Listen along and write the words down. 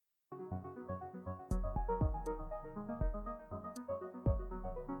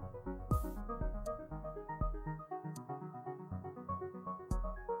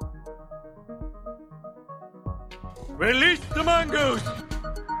Release the mongoose!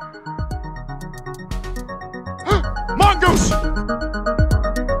 Mongoose!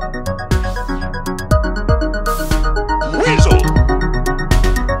 Weasel!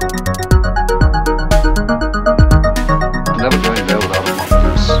 Never going there without a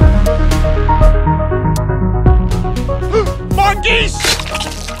mongoose. Monkeys!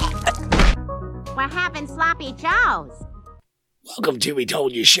 We're having sloppy joes. Welcome to We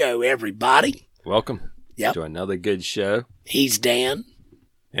Told You Show, everybody. Welcome to another good show. He's Dan.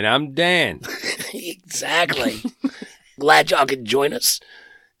 And I'm Dan. Exactly. Glad y'all could join us.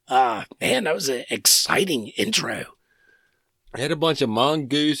 Man, that was an exciting intro. I had a bunch of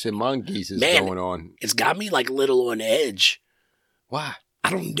mongoose and mongooses going on. It's got me like a little on edge. Why? I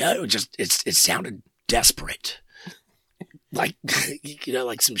don't know. Just it sounded desperate. Like,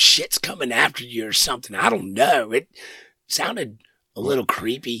 like some shit's coming after you or something. I don't know. It sounded a little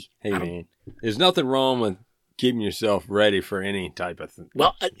creepy. Hey, man, there's nothing wrong with keeping yourself ready for any type of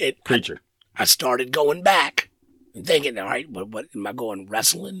creature. I started going back and thinking, all right, what am I going,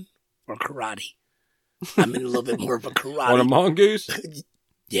 wrestling or karate? I'm in a little bit more of a karate. On a mongoose?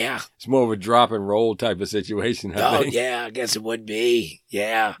 Yeah. It's more of a drop and roll type of situation, I think. Yeah, I guess it would be.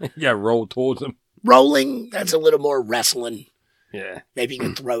 Yeah. Yeah, roll towards them. Rolling, that's a little more wrestling. Yeah. Maybe you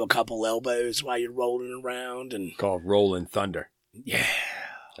can throw a couple elbows while you're rolling around. Called Rolling Thunder. Yeah.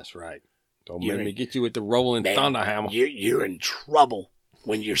 That's right. Don't make me get you with the Rolling Thunder hammer. You're in trouble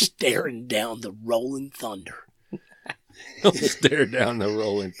when you're staring down the Rolling Thunder. Don't stare down the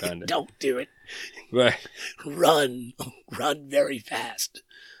Rolling Thunder. Don't do it. Right. Run very fast.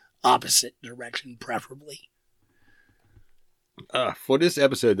 Opposite direction, preferably. For this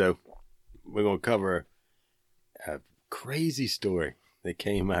episode, though, we're going to cover a crazy story that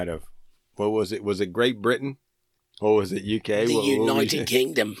came out of, what was it? Was it Great Britain? Or was it UK? The United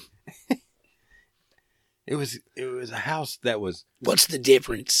Kingdom. It was a house that was... What's the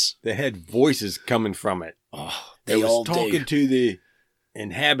difference? That had voices coming from it. Oh, they all talking to the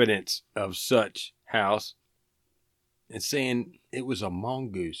inhabitants of such house and saying it was a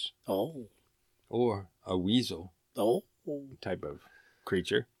mongoose. Oh. Or a weasel. Oh. Type of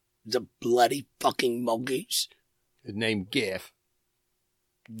creature. The bloody fucking mongoose. His name Gaff.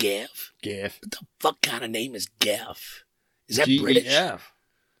 Gaff? Gaff. What the fuck kind of name is Gaff? Is that G-E-F. British?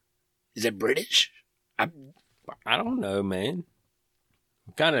 Is that British? I don't know, man.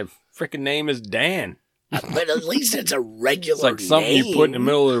 What kind of freaking name is Dan? But at least it's a regular It's like something name. you put in the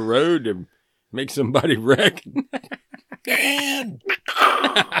middle of the road to make somebody wreck. Dan!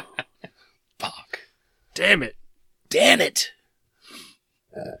 Fuck. Damn it. Damn it.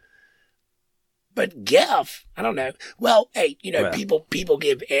 But Gaff, I don't know. Well, hey, people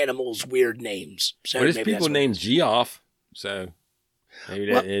give animals weird names. So there's maybe people named Geoff, so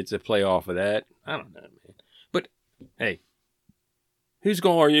maybe it's a play off of that. I don't know, man. But, hey, who's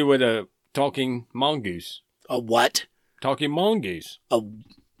going to argue with a talking mongoose? A what? Talking mongoose. A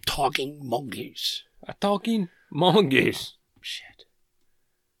talking mongoose. A talking mongoose. Shit.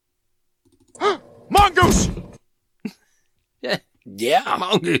 Mongoose! Yeah.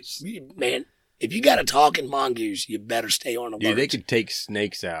 Mongoose. Man, if you got a talking mongoose, you better stay on alert. Yeah, they could take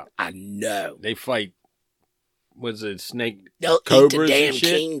snakes out. I know. They fight, what's it, snake They'll cobras eat the damn and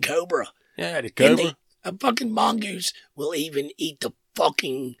shit? king cobra. Yeah, the cobra. A fucking mongoose will even eat the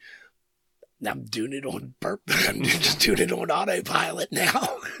fucking... I'm doing it on purpose. I'm just doing it on autopilot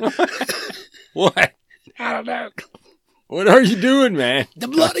now. What? I don't know. What are you doing, man? The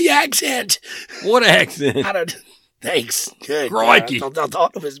bloody accent. What accent? I don't... Thanks. Good. Crikey. I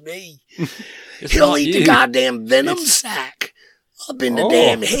thought it was me. He'll eat the goddamn venom sac up in the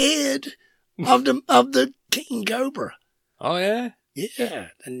damn head of the king cobra. Oh, yeah? Yeah.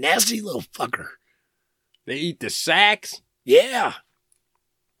 The nasty little fucker. They eat the sacks? Yeah.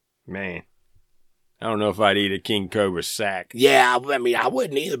 Man. I don't know if I'd eat a king cobra sack. Yeah, I mean, I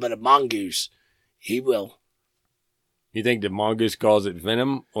wouldn't either, but a mongoose, he will. You think the mongoose calls it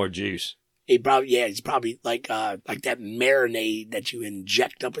venom or juice? He's probably like that marinade that you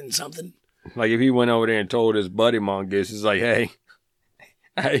inject up in something. Like if he went over there and told his buddy mongoose, he's like, hey,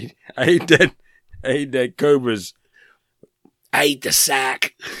 I ate that cobra's. I ate the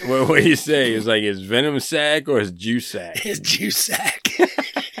sack. What do you say? It's like his venom sack or his juice sack? His juice sack.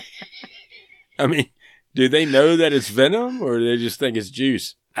 I mean, do they know that it's venom or do they just think it's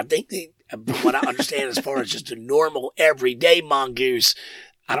juice? I think what I understand as far as just a normal everyday mongoose,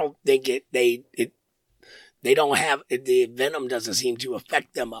 I don't think they don't have, the venom doesn't seem to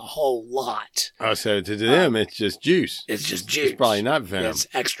affect them a whole lot. Oh, so to them, it's just juice. It's just juice. It's probably not venom. It's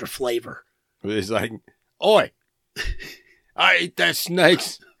extra flavor. It's like, oi, I ate that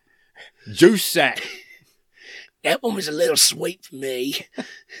snake's juice sack. That one was a little sweet for me.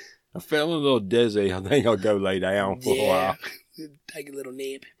 I felt a little dizzy. I think I'll go lay down for a while. Take a little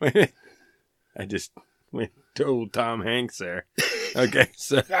nap. I just went to old Tom Hanks there. Okay,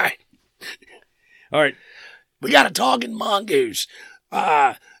 so All right. We got a talking mongoose.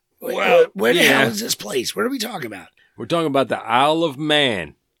 Where the hell is this place? What are we talking about? We're talking about the Isle of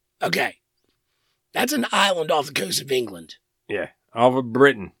Man. Okay. That's an island off the coast of England. Yeah, off of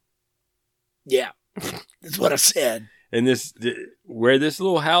Britain. Yeah. That's what I said. And where this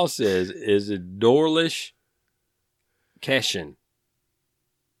little house is a Dorlish Cashin.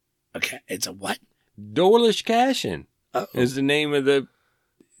 Okay. It's a what? Dorlish Cashin is the name of the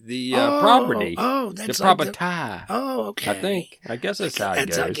property. Oh, that's the property. Okay. I think. I guess that's how it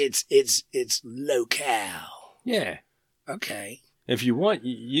goes. It's like it's locale. Yeah. Okay. If you want,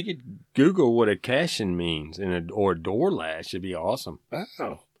 you could Google what a Cashin means, or a door latch. It'd be awesome.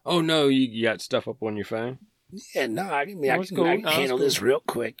 Oh no, you got stuff up on your phone? Yeah, no, I can handle this real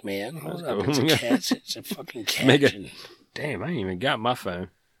quick, man. Hold up, it's a cat. It's a fucking cat. Damn, I ain't even got my phone.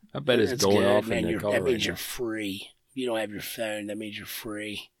 I bet it's That's going good, off man. in the car. That means right you're free. If you don't have your phone, that means you're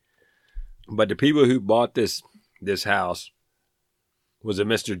free. But the people who bought this house was a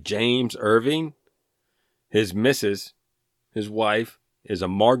Mr. James Irving. His missus, his wife, is a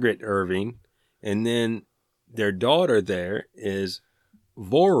Margaret Irving. And then their daughter there is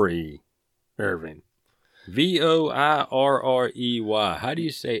Voirrey Irving. Voirrey. How do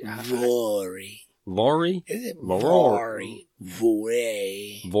you say it? Voirrey. Voirrey? Is it Voirrey.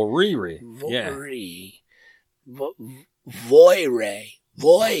 Voirrey. Voirrey. Yeah. Voirrey.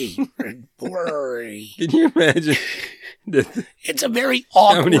 Voirrey. Can you imagine? It's a very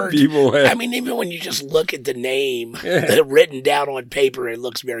awkward. How many people have? I mean, even when you just look at the name written down on paper, it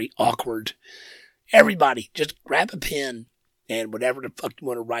looks very awkward. Everybody, just grab a pen and whatever the fuck you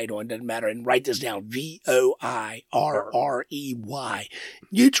want to write on, doesn't matter, and write this down. Voirrey.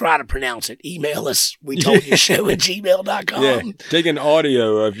 You try to pronounce it. Email us. We told you show at gmail.com. Yeah. Take an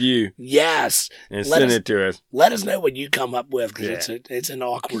audio of you. Yes. And send it to us. Let us know what you come up with, because it's an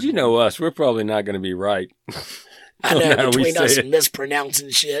awkward. You know us. We're probably not going to be right. I know, between us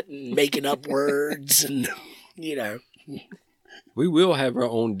mispronouncing shit and making up words and, We will have our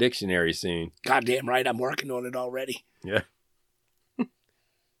own dictionary soon. Goddamn right, I'm working on it already. Yeah.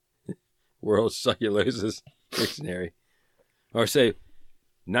 World Cellulosis Dictionary. Or say,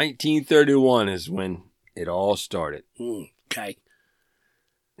 1931 is when it all started. Okay.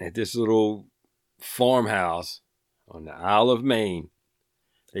 At this little farmhouse on the Isle of Man.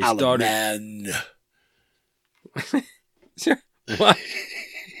 Isle of Man. What?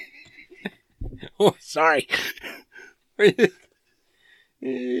 Sorry.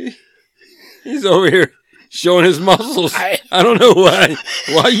 He's over here showing his muscles. I don't know why.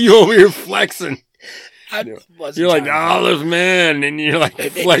 Why are you over here flexing? You're like the Isle of Man, and you're like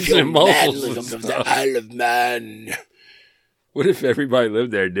flexing muscles. The Isle of Man. What if everybody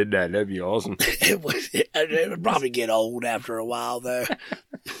lived there and did that? That'd be awesome. It would probably get old after a while, though.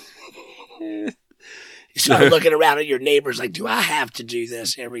 You start looking around at your neighbors like, do I have to do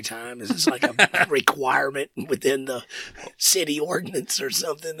this every time? Is this like a requirement within the city ordinance or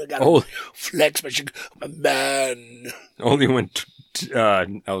something? I got to flex my man. Only when, I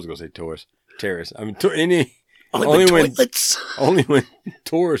was going to say tourists. Terrorists. I mean, only when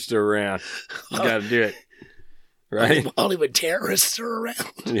tourists are around, you got to do it. Right? Only when terrorists are around.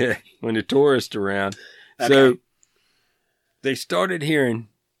 Yeah, when the tourists are around. Okay. So they started hearing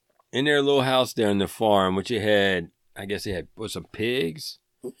in their little house there on the farm, which they had some pigs.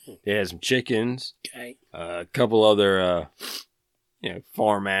 They had some chickens. Okay. A couple other,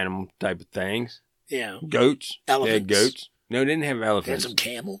 farm animal type of things. Yeah. Goats. Elephants. They had goats. No, they didn't have elephants. They had some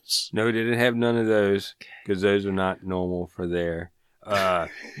camels. No, they didn't have none of those because those are not normal for there.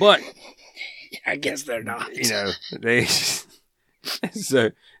 But I guess they're not. They.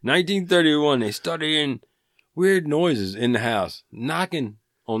 So 1931, they started hearing weird noises in the house, knocking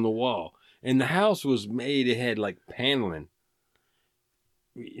on the wall, and the house was made. It had like paneling,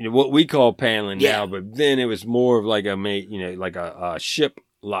 what we call paneling now, but then it was more of like a ship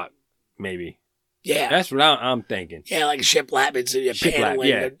lock, maybe. Yeah, that's what I'm thinking. Yeah, like a ship lap. It's a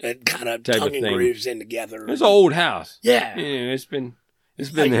paneling that kind of tongue and grooves in together. It's an old house. Yeah, it's been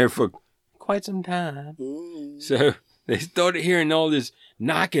there for quite some time. So they started hearing all this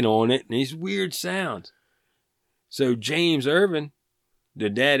knocking on it and these weird sounds. So James Irving,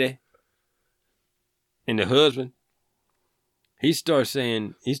 the daddy and the husband, he starts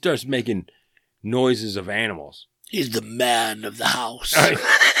making noises of animals. He's the man of the house.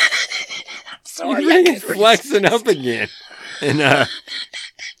 Sorry, he's flexing up again. And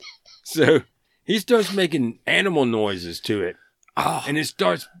so he starts making animal noises to it. Oh, And it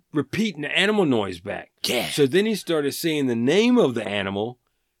starts repeating the animal noise back. yeah. So then he started saying the name of the animal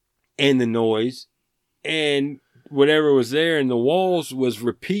and the noise, and whatever was there in the walls was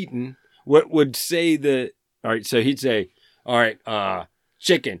repeating what would say all right, so he'd say, all right,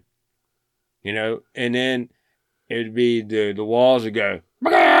 chicken, and then it'd be the walls would go,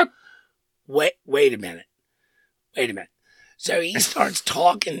 Wait a minute. So he starts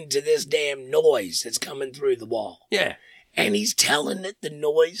talking to this damn noise that's coming through the wall. yeah. And he's telling it the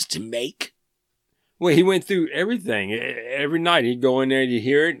noise to make. Well, he went through everything. Every night he'd go in there, you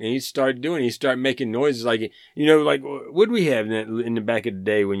hear it, and he'd start doing it. He'd start making noises like, like what do we have in the back of the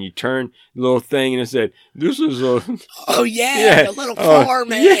day when you turn the little thing and it said, this is a... Oh, yeah, Yeah. the little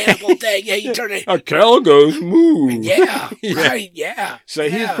farm animal thing. Yeah, you turn it. A cow goes moo. Yeah, Yeah. right, yeah. So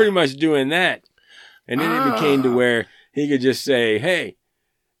he was Yeah. pretty much doing that. And then it became to where he could just say, hey,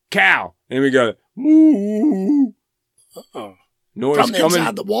 cow. And we go, moo. Oh. Noise From coming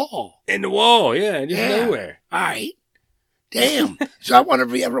inside the wall. in the wall. Yeah, just Yeah. nowhere. All right. Damn. So I wonder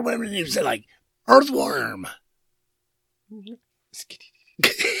if he ever went in and said, like, earthworm.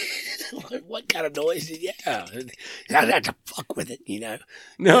 What kind of noise? Yeah. I'd have to fuck with it,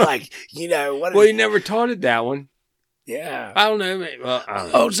 No. Like, what? Well, he never taught it that one. Yeah. I don't know. Well, I don't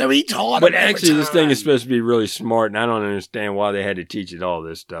know. Oh, so he taught But him every actually, this thing is time. supposed to be really smart, and I don't understand why they had to teach it all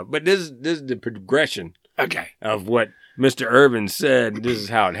this stuff. But this is the progression Okay. of what Mr. Irvin said. This is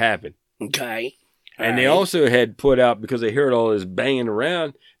how it happened. Okay. And they All right. also had put out, because they heard all this banging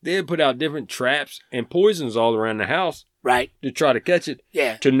around, they had put out different traps and poisons all around the house Right. to try to catch it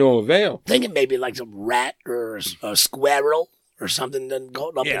Yeah. to no avail. Thinking maybe like some rat or a squirrel or something done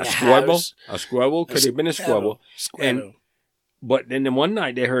got up in Yeah, the a squabble. house. A squabble. Could have been a squabble. Squirrel. But then one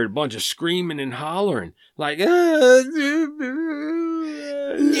night they heard a bunch of screaming and hollering. Like,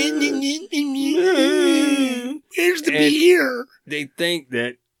 Here's the And- beer. they think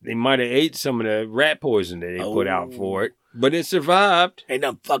that they might have ate some of the rat poison that they put out Oh. for it. But it survived. They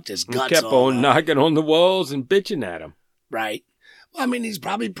done fucked his And guts kept all on up. knocking on the walls and bitching at him. Right. Well, I mean, he's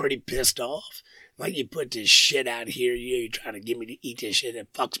probably pretty pissed off. Like, you put this shit out here, you're trying to get me to eat this shit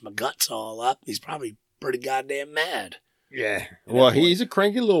that fucks my guts all up. He's probably pretty goddamn mad. Yeah. Well, he's a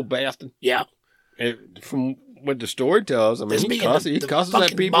cranky little bastard. Yeah. From what the story tells, I mean, This he being cusses the at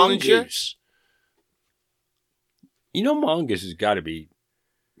fucking people and shit. mongoose. Mongoose has got to be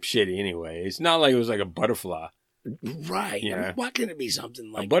shitty anyway. It's not like it was like a butterfly. Right. Yeah. I mean, why can't it be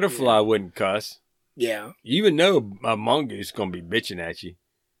something like A butterfly wouldn't cuss. Yeah, You even know a mongoose is going to be bitching at you.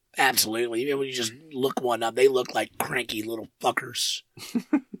 absolutely. Even when you just look one up, they look like cranky little fuckers.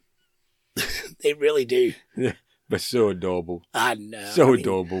 They really do. But so adorable. I know. So I mean,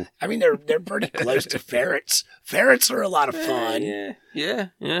 adorable. I mean, they're pretty close to ferrets. Ferrets are a lot of fun. Yeah.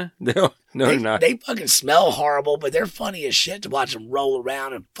 No, they're not. They fucking smell horrible, but they're funny as shit to watch them roll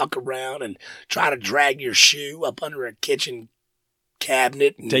around and fuck around and try to drag your shoe up under a kitchen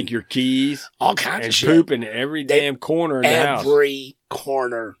cabinet. And Take your keys all kinds and of shit. poop in every damn corner in the house. Every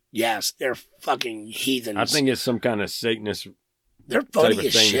corner. Yes, they're fucking heathens. I think it's some kind of sickness they're type funny of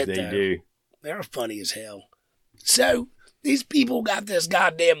as thing shit, that they though. do. They're funny as hell. So these people got this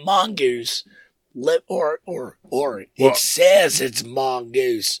goddamn mongoose, or Well- it says it's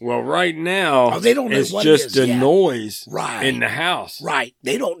mongoose. Well, right now, Oh, they don't know it's what it just is the yet. noise Right. in the house. Right?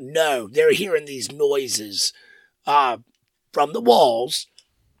 They don't know. They're hearing these noises from the walls,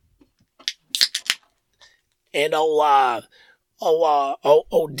 and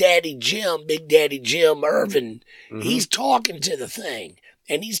Daddy Jim, Big Daddy Jim Irvin, Mm-hmm. he's talking to the thing.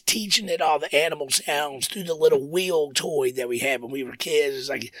 And he's teaching it all the animal sounds through the little wheel toy that we had when we were kids. It's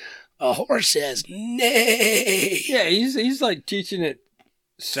like a horse says, "Nay." Yeah, he's like teaching it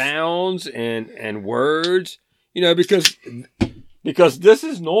sounds and words, because this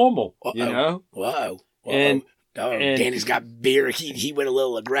is normal, Whoa. And- and- Danny's got beer. He went a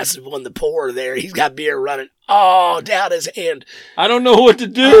little aggressive on the pour there. He's got beer running down his hand. I don't know what to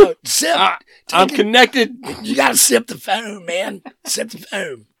do. Sip. I'm Take it. connected. You gotta sip the foam, man. Sip the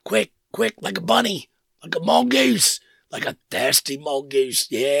foam. Quick, like a bunny. Like a mongoose. Like a thirsty mongoose.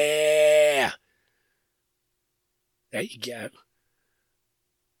 Yeah. There you go.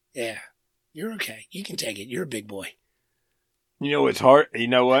 Yeah. You're okay. You can take it. You're a big boy. It's hard. You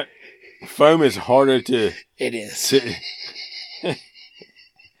know what? Foam is harder to It is.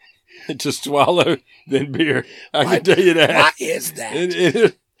 to swallow than beer. I Why- can tell you that. Why is that?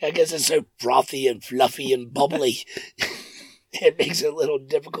 It- I guess it's so frothy and fluffy and bubbly. It makes it a little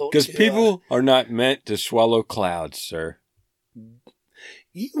difficult. Because to, people are not meant to swallow clouds, sir.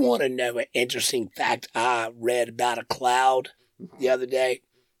 You want to know an interesting fact I read about a cloud the other day?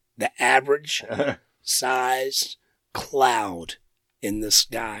 the average sized cloud in the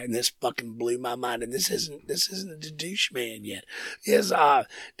sky, and this fucking blew my mind. And this isn't the douche man yet.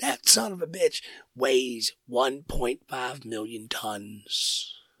 That son of a bitch weighs 1.5 million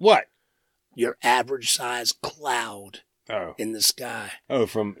tons. What? Your average size cloud in the sky. Oh,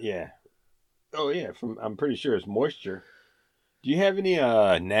 from I'm pretty sure it's moisture. Do you have any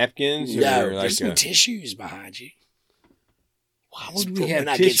napkins? No, or there's some tissues behind you. Why would we have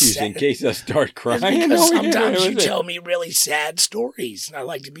tissues in case I start crying? Because sometimes you tell me really sad stories, and I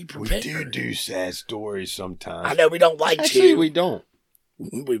like to be prepared. We do sad stories sometimes. I know we don't like Actually, to. we don't.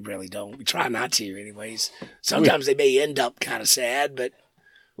 We really don't. We try not to, anyways. Sometimes they may end up kind of sad, but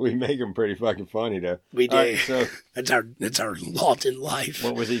we make them pretty fucking funny, though. We do. Right, so that's our lot in life.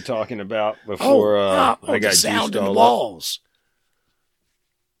 What was he talking about before? I got the sound in the up? walls.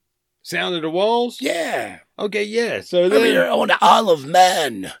 Sound of the walls? Yeah. Okay, yeah. So they're on the Isle of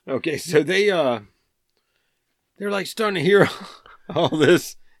Man. Okay, so they're like starting to hear all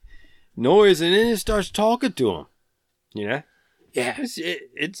this noise, and then it starts talking to them. You know? Yeah.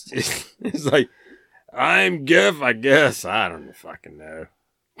 It's like, I'm Giff, I guess. I don't fucking know.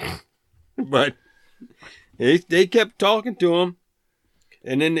 But they kept talking to him,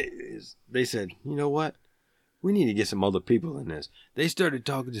 and then they said, you know what? We need to get some other people in this. They started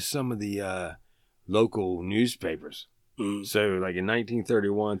talking to some of the local newspapers. So like in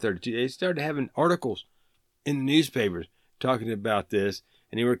 1931, 32, they started having articles in the newspapers talking about this,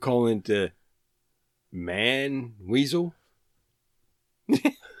 and they were calling it the man weasel,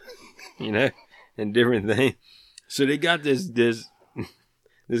 you know, and different things. So they got this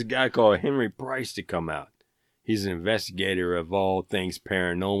guy called Henry Price to come out. He's an investigator of all things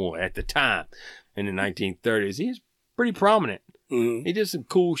paranormal at the time. In the 1930s, he's pretty prominent. Mm-hmm. He did some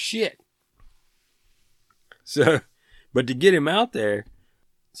cool shit. So, but to get him out there,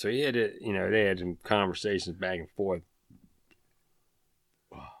 so he had to, they had some conversations back and forth.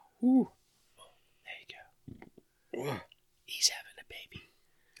 Whew. There you go. He's having a baby.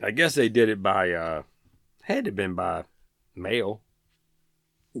 I guess they did it by, had to have been by mail.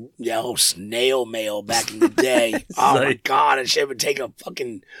 Yeah, snail mail back in the day. Oh my God, it should take a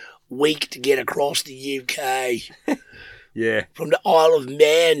fucking week to get across the UK. Yeah. From the Isle of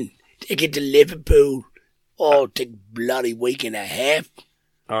Man to get to Liverpool. Oh, take a bloody week and a half.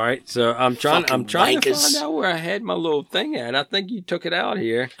 All right, so I'm trying to find wankers. out where I had my little thing at. I think you took it out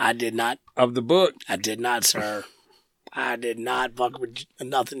here. I did not. Of the book. I did not, sir. I did not fuck with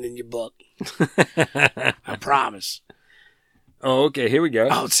nothing in your book. I promise. Oh, okay, here we go.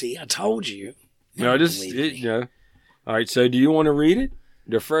 Oh, see, I told you. No, All right, so do you want to read it?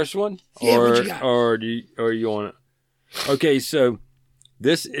 The first one? Yeah, what you got? Or you want to? Okay, so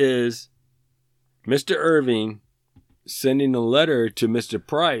this is Mr. Irving sending a letter to Mr.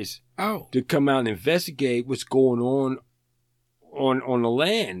 Price to come out and investigate what's going on the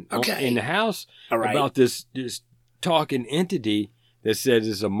land, in the house, about this talking entity that says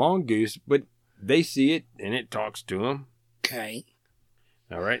it's a mongoose, but they see it and it talks to them. Okay.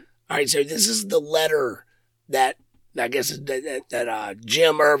 All right. So this is the letter that I guess that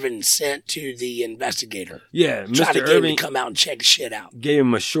Jim Irvin sent to the investigator. Yeah, Trying Mr. to get Irving him to come out and check shit out. Gave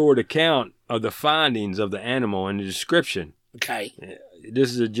him a short account of the findings of the animal and the description. Okay.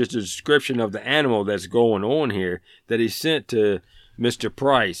 This is just a description of the animal that's going on here that he sent to Mr.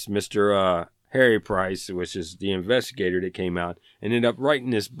 Price, Mr. Harry Price, which is the investigator that came out and ended up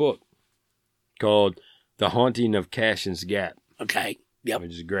writing this book called The Haunting of Cashin's Gap. Okay. Yep.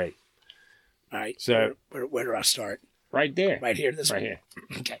 Which is great. All right. So where do I start? Right there. Right here. This right one?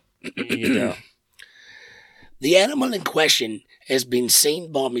 Here. Okay. Here you go. The animal in question has been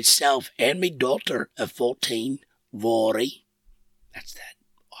seen by myself and my daughter of 14, Vori. That's that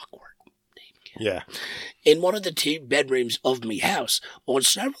awkward name again. Yeah. In one of the 2 bedrooms of my house on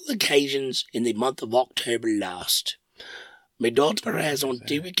several occasions in the month of October last. My daughter has on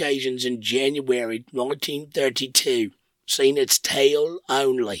 2 occasions in January 1932 seen its tail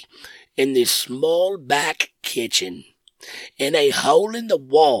only in the small back kitchen. In a hole in the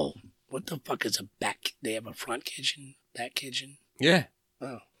wall. What the fuck is a back? They have a front kitchen? Back kitchen? Yeah.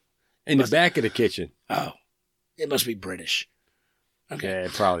 Oh. In the back of the kitchen. Oh. It must be British. Okay. Yeah,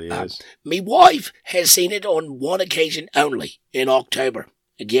 it probably is. My wife has seen it on 1 occasion only in October.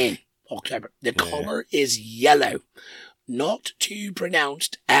 Again, October. The color is yellow. Not too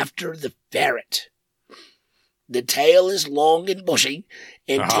pronounced after the ferret. The tail is long and bushy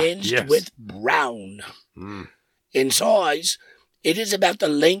and tinged with brown. Mm. In size, it is about the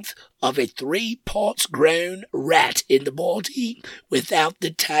length of a 3 parts grown rat in the body without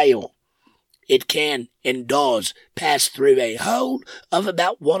the tail. it can and does pass through a hole of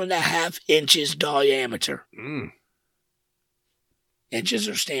about 1.5 inches diameter. Inches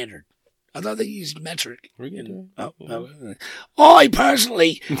are standard. I thought they used metric. I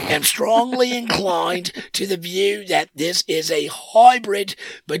personally am strongly inclined to the view that this is a hybrid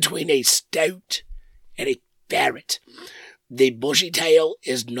between a stoat and a ferret. The bushy tail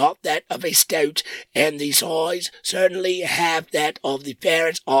is not that of a stoat, and the size certainly have that of the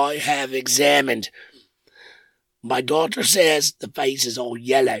ferrets I have examined. My daughter says the face is all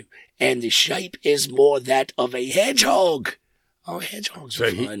yellow, and the shape is more that of a hedgehog. Oh, hedgehogs are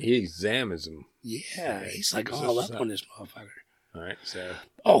fun. He examines them. Yeah, he's like all up on this motherfucker. All right, so.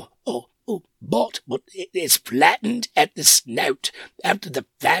 But it is flattened at the snout after the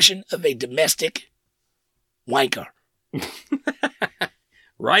fashion of a domestic wanker.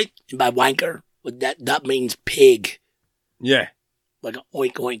 Right? And by wanker, that means pig. Yeah. Like an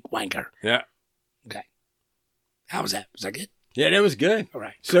oink oink wanker. Yeah. Okay. How was that? Was that good? Yeah, that was good. All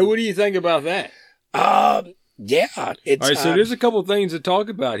right. So what do you think about that? Yeah. It's, all right, so there's a couple things to talk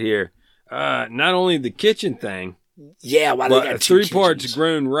about here. Not only the kitchen thing. Yeah, why but they got a 3 parts kitchens.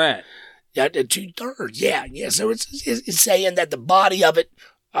 grown rat. Yeah, 2/3. Yeah. So it's saying that the body of it,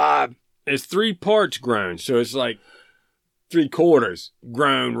 it's 3 parts grown, so it's like 3/4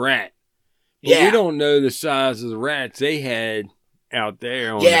 grown rat. But we don't know the size of the rats they had out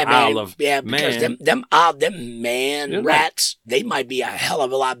there on the Isle of Man. Because them man rats, they might be a hell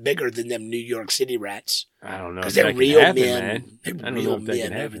of a lot bigger than them New York City rats. I don't know. Because if they're that real can happen, men. man. They're I don't real know if that can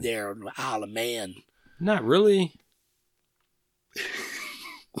men over happen. there on the Isle of Man. Not really.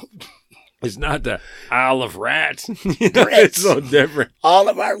 It's not the Isle of Rats. It's so different. All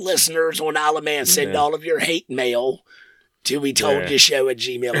of our listeners on Isle of Man, send all of your hate mail to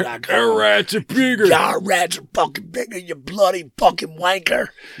WeToldYouShow@gmail.com. Our rats are bigger. Our rats are fucking bigger, you bloody fucking wanker.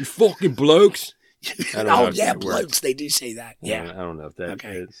 You fucking blokes. Blokes, they do say that. Yeah. I don't know if that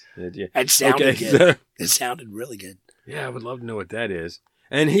is. Yeah. It sounded good. So, it sounded really good. yeah, I would love to know what that is.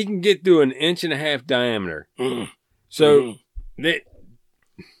 And he can get through an 1.5 inch diameter. So, I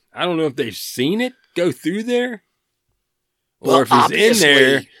don't know if they've seen it go through there. Or if he's in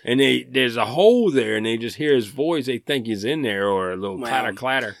there and there's a hole there and they just hear his voice, they think he's in there, or a little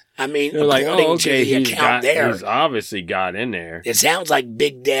clatter. I mean, they're like, according oh, okay, to the account he's obviously got in there. It sounds like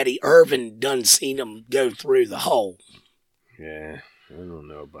Big Daddy Irvin done seen him go through the hole. Yeah, I don't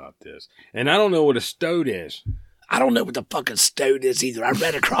know about this. And I don't know what a stoat is. I don't know what the fuck a stoat is either. I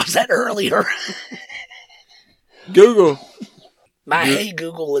read across that earlier. Google. My Hey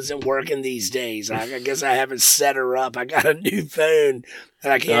Google isn't working these days. I guess I haven't set her up. I got a new phone,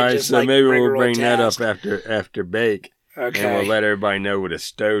 and I can't all right, just so like maybe bring we'll her bring on that task. up after bake. Okay. And we'll let everybody know what a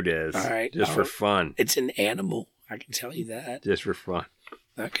stoat is. All right. Just for fun. It's an animal. I can tell you that. Just for fun.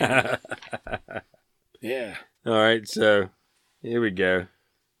 Okay. Yeah. All right, so here we go.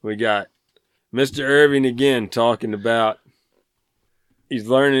 We got Mr. Irving again talking about he's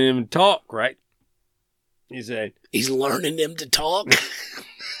learning him to talk, right? He said he's learning him to talk.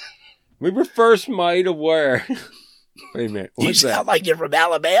 We were first made aware. Wait a minute. You sound like you're from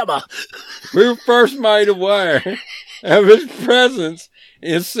Alabama. We were first made aware of his presence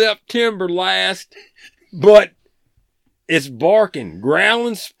in September last, but it's barking,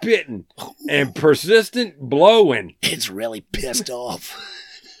 growling, spitting, and persistent blowing. It's really pissed off.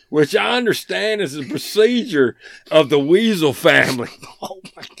 Which I understand is a procedure of the weasel family. Oh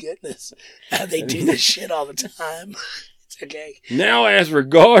my goodness. They do this shit all the time. It's okay. Now, as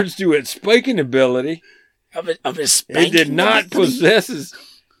regards to its speaking ability, of his spanking it did not possess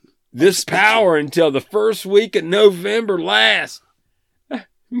this power until the first week of November last.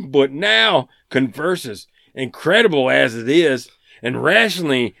 But now converses, incredible as it is, and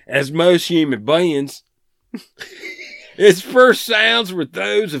rationally as most human beings. Its first sounds were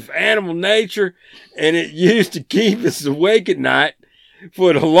those of animal nature, and it used to keep us awake at night,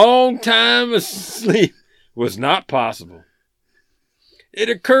 for the long time of sleep was not possible. It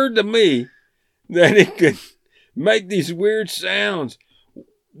occurred to me that it could make these weird sounds.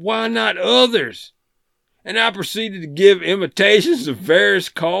 Why not others? And I proceeded to give imitations of various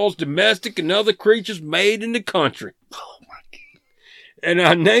calls, domestic and other creatures made in the country. Oh my God. And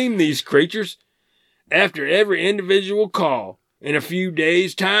I named these creatures after every individual call. In a few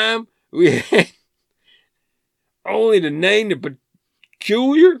days' time, we had only to name the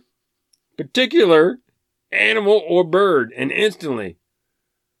particular animal or bird, and instantly,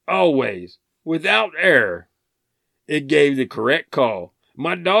 always, without error, it gave the correct call.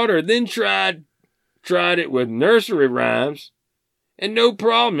 My daughter then tried it with nursery rhymes, and no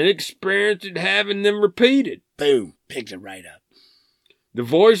problem. It experienced it having them repeated. Boom. Picked it right up. The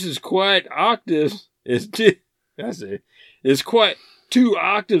voice is quite octaves. It's quite 2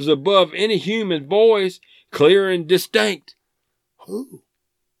 octaves above any human voice, clear and distinct. Ooh.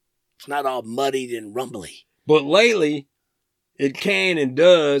 It's not all muddied and rumbly. But lately, it can and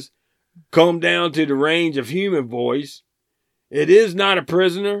does come down to the range of human voice. It is not a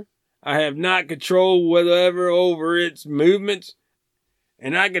prisoner. I have not control whatever over its movements,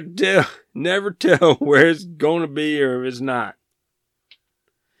 and I can never tell where it's going to be or if it's not.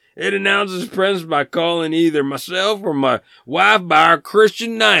 It announces presence by calling either myself or my wife by our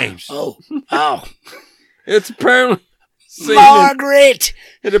Christian names. Oh. It's apparently Margaret!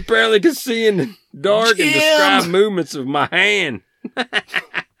 It apparently can see in the dark Jim! and describe movements of my hand.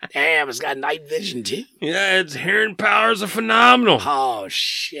 Damn, it's got night vision too. Yeah, its hearing powers are phenomenal. Oh,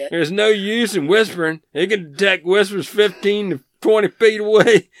 shit. There's no use in whispering. It can detect whispers 15 to 20 feet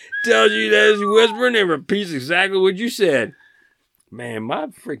away. Tells you that as you whispering and repeats exactly what you said. Man, my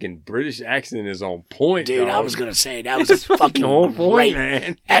freaking British accent is on point, Dude, dog. I was going to say, that was fucking on point, great.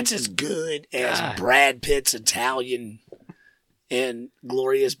 man. That's as good as God. Brad Pitt's Italian and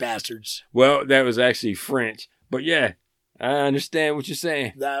Glorious Bastards. Well, that was actually French. But yeah, I understand what you're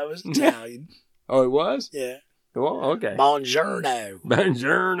saying. That was Italian. Oh, it was? Yeah. Oh, okay. Buongiorno.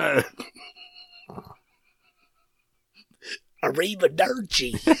 Buongiorno.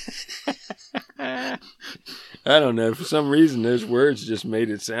 Arrivederci. I don't know. For some reason, those words just made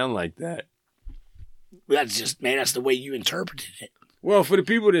it sound like that. That's just, man, that's the way you interpreted it. Well, for the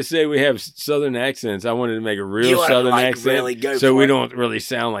people that say we have Southern accents, I wanted to make a You real wanna, Southern like, accent really go so for we it. don't really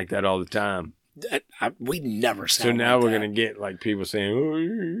sound like that all the time. We never sound So now like we're that. going to get like people saying, oh,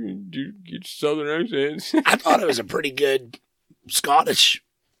 you get Southern accents. I thought it was a pretty good Scottish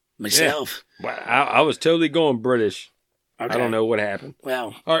myself. Well, I was totally going British. Okay. I don't know what happened.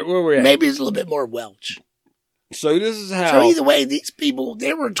 Well, All right, where we at? maybe it's a little bit more Welsh. So this is how... So either way, these people,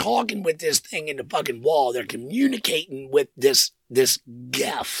 they were talking with this thing in the fucking wall. They're communicating with this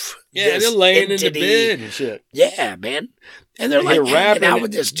Geff. yeah, this they're laying in entity. the bed and shit. Yeah, man. And they're They like hear hanging rapping out it.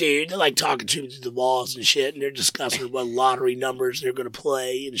 with this dude. They're like talking to him through the walls and shit. And they're discussing what lottery numbers they're going to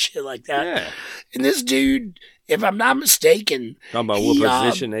play and shit like that. Yeah. And this dude, if I'm not mistaken, Talking about what He,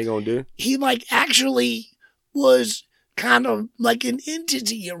 position they going to do. he like actually was kind of like an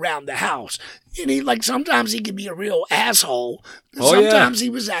entity around the house. And he like sometimes he could be a real asshole, but Oh, yeah. sometimes he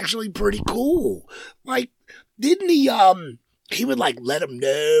was actually pretty cool. Like, didn't he would like let them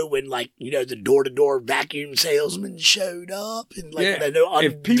know when like, you know, the door-to-door vacuum salesman showed up and like Yeah.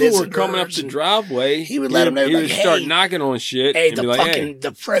 if If people were coming up the driveway, he would let 'em know, he like, would start hey, knocking on shit hey, and the be like, fucking hey,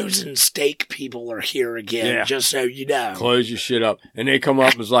 the frozen steak people are here again, Yeah. just so you know. close your shit up. And they come up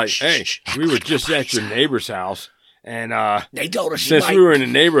and was like, hey, we were just at your neighbor's house. And They told us since we were in the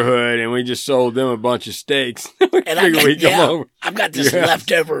neighborhood and we just sold them a bunch of steaks, we and I figured got, we'd come yeah, over. I've got this Yeah.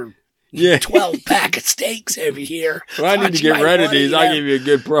 leftover Yeah. 12-pack of steaks over here. Well, I need Thought to you get might rid of want it, these. you I'll know. give you a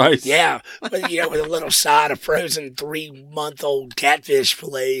good price. Yeah, but you know, with a little side of frozen 3-month-old catfish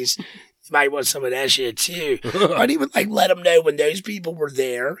fillets. You might want some of that shit too. But he would like let them know when those people were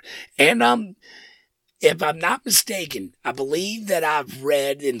there. And if I'm not mistaken, I believe that I've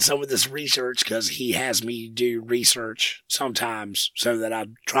read in some of this research, because he has me do research sometimes so that I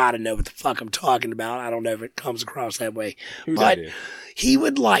try to know what the fuck I'm talking about. I don't know if it comes across that way. Who But that is? he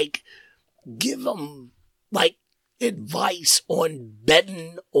would like give them like advice on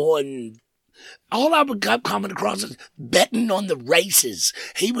betting on. All I would keep coming across is betting on the races.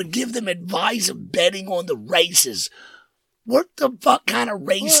 He would give them advice of betting on the races. What the fuck kind of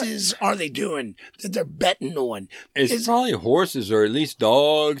races are they doing that they're betting on? It's probably horses or at least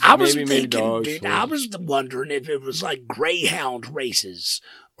dogs. I was maybe thinking, dogs. dude, I was wondering if it was like greyhound races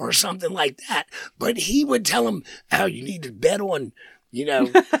or something like that. But he would tell them, oh, you need to bet on,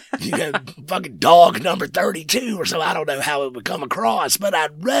 fucking dog number 32 or so. I don't know how it would come across, but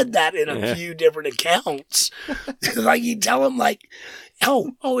I'd read that in a few different accounts. Like you tell them like,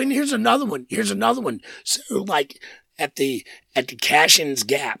 oh, and here's another one. So like at the Cashin's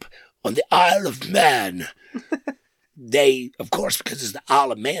Gap on the Isle of Man, they, of course, because it's the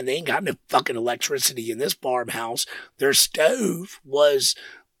Isle of Man, they ain't got no fucking electricity in this farmhouse. Their stove was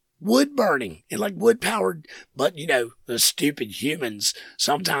wood burning and like wood powered, but the stupid humans,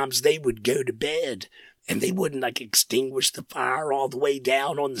 sometimes they would go to bed and they wouldn't like extinguish the fire all the way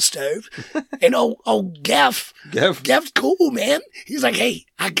down on the stove. And Geff's cool, man. He's like, hey,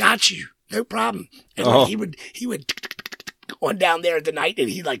 I got you. No problem. And like, he would on down there at the night and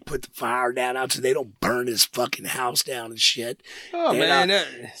he like put the fire down out so they don't burn his fucking house down and shit. Oh, And,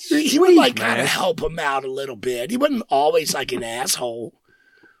 man. he would like man. kind of help him out a little bit. He wasn't always like an asshole.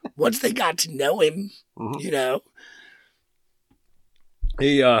 Once they got to know him,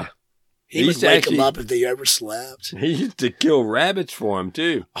 He would used to wake them actually- up if they overslept. He used to kill rabbits for him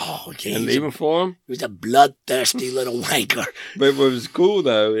too, Oh, yeah. and leave them for him. He was a bloodthirsty little wanker. But what was cool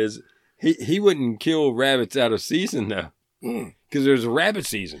though is he wouldn't kill rabbits out of season though, because there's a rabbit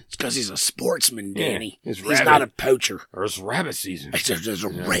season It's because he's a sportsman, Yeah, Danny. it's He's rabbit. not a poacher. or it's rabbit season. There's a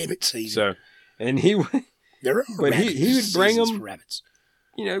rabbit season. So, and he would, There are but he rabbit would bring seasons them- for rabbits.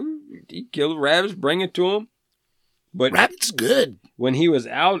 you know, he'd kill the rabbits, bring it to him. But Rabbit's good. when he was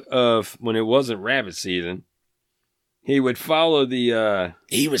when it wasn't rabbit season, he would follow the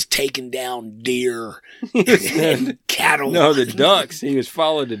He was taking down deer and cattle. no, the ducks. He would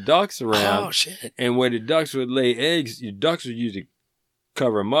follow the ducks around. Oh, shit. And when the ducks would lay eggs, your ducks would usually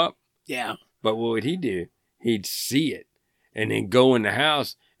cover them up. Yeah. But what would he do? He'd see it and then go in the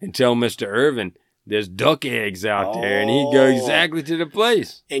house and tell Mr. Irvin there's duck eggs out there. And he'd go Oh. exactly to the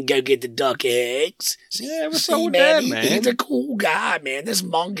place. And go get the duck eggs. Yeah, what's See, up with that, man? He's a cool guy, man. This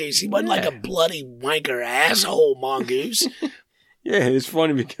mongoose, he wasn't like Yeah. a bloody wanker asshole mongoose. Yeah, it's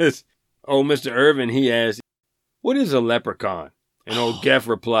funny because old Mr. Irvin, he asked, what is a leprechaun? And old Geff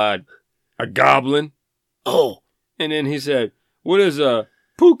replied, a goblin. Oh, And then he said, what is a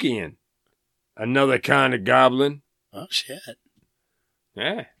Pookian? Another kind of goblin. oh shit.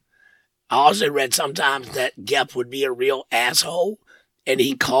 Yeah. I also read sometimes that Gepp would be a real asshole, and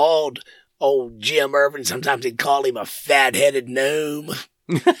he called old Jim Irvin. Sometimes he'd call him a fat-headed gnome.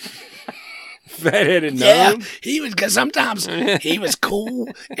 Fat-headed Yeah, gnome. he was, because sometimes he was cool,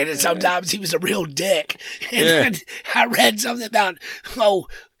 and then sometimes he was a real dick. And Yeah. then I read something about, He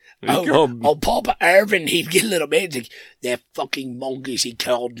called- Papa Irvin, he'd get a little mad. He'd say, that fucking mongoose, he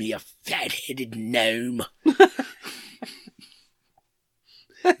called me a fat-headed gnome.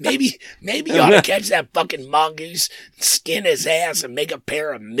 Maybe you ought to catch that fucking mongoose, skin his ass, and make a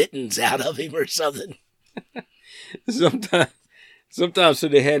pair of mittens out of him or something. Sometimes, so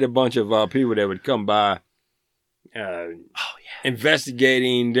they had a bunch of people that would come by,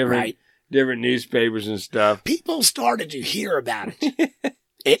 investigating different Right. different newspapers and stuff. People started to hear about it.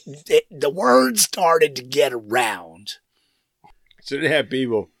 The word started to get around. So they had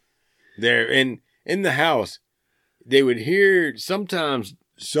people there in the house. They would hear sometimes,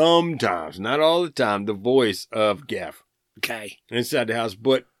 not all the time, the voice of Geff Okay. inside the house.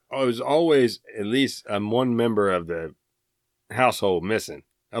 But it was always at least one member of the household missing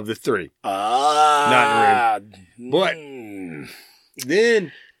of the three. Not But-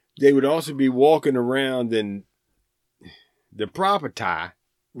 Then they would also be walking around in the property,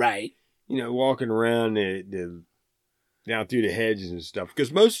 right. walking around down through the hedges and stuff.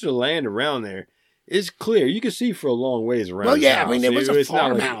 Because most of the land around there is clear. You can see for a long ways around. Well, the yeah, house. I mean, it was a It's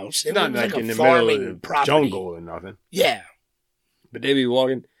not like- farmhouse. It's It not was like like a in the middle farming of the property. jungle or nothing. Yeah. But they'd be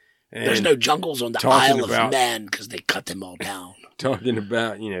walking and There's no jungles on the talking Isle about- of Man because they cut them all down. talking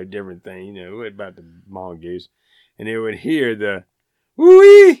about, different things, about the mongoose. And they would hear the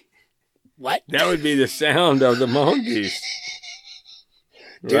woo-wee. What? That would be the sound of the mongoose.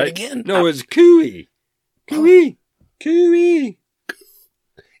 Do it again? No, it's cooey. Cooey. Cooey.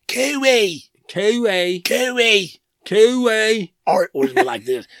 Kiwi. Cooey. Kiwi. Cooey. Or it was like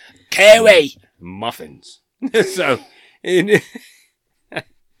this. Kiwi. Muffins. So,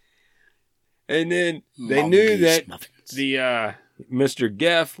 and then they knew Mongoose that muffins. the Mr.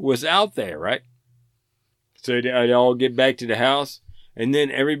 Geff was out there, right? So they'd all get back to the house, and then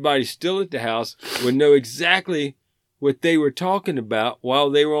everybody still at the house would know exactly what they were talking about while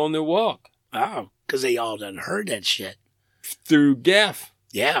they were on their walk Oh, because they all done heard that shit. through Geff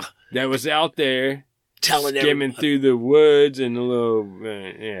Yeah. that was out there Telling skimming them. through the woods and the little,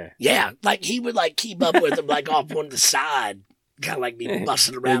 yeah. Yeah. Like he would like keep up with them like off on the side. Kind of like be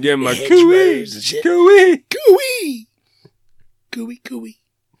busting They around give him the a hedgerows and shit. cooey. Cooey. Cooey, cooey.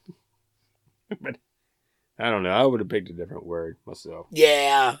 But I don't know. I would have picked a different word myself.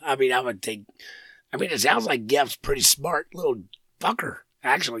 Yeah, I mean, it sounds like Geff's pretty smart little fucker.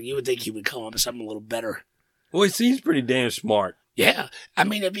 Actually, you would think he would come up with something a little better. Well, he seems pretty damn smart. Yeah, I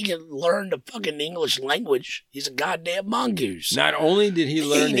mean, if he can learn the fucking English language, he's a goddamn mongoose. Not only did he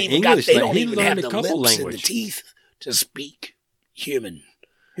learn ain't the even English they language, don't he even learned have a the couple lips and the languages. teeth to speak human.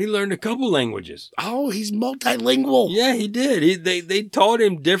 He learned a couple languages. Oh, he's multilingual. Yeah, he did. They taught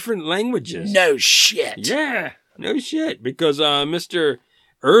him different languages. No shit. Yeah, no shit. Because Mr.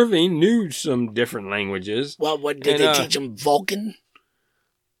 Irving knew some different languages. Well, what did And, they teach him? Vulcan?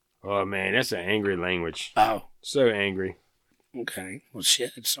 Oh man, that's an angry language. Oh, So angry. okay. Well,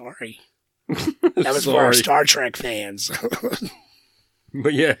 shit. Sorry. That was for our Sorry. Star Trek fans.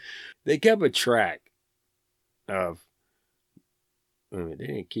 But yeah, they kept a track of. They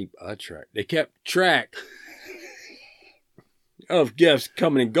didn't keep a track. They kept track of guests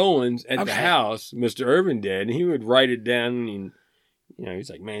coming and goings at the Okay. house. Mr. Irvin did, and he would write it down. And he's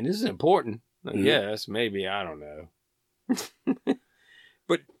like, "Man, this is important." I guess maybe I don't know,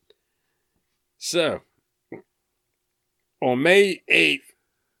 but so on May 8th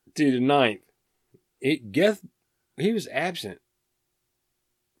to the 9th, he was absent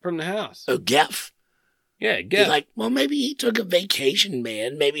from the house. Oh, Geff. Yeah, He's Geff. like, well, maybe he took a vacation,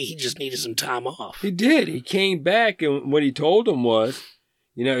 man. Maybe he just needed some time off. He did. He came back, and what he told him was,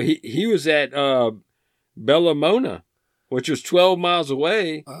 he was at Bellamona, which was 12 miles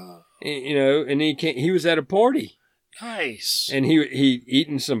away, and he was at a party. Nice. And he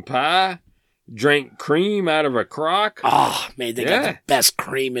eaten some pie, drank cream out of a crock, Oh, man, they got the best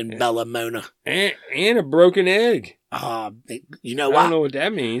cream in Bellamona. and a broken egg. You know I what? don't know what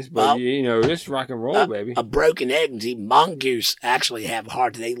that means, but Well, this rock and roll, baby. A broken egg. See, mongoose actually have a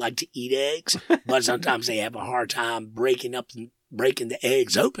hard. They like to eat eggs, but sometimes they have a hard time breaking the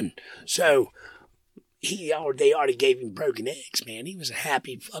eggs open. So they already gave him broken eggs, man. He was a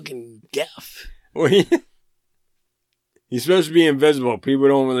happy fucking Geff, Well, he's supposed to be invisible. People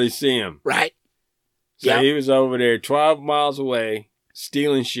don't really see him. right? So Yeah. he was over there 12 miles away,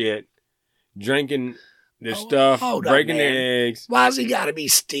 stealing shit, drinking the stuff, hold on, breaking the man. eggs. Why's he got to be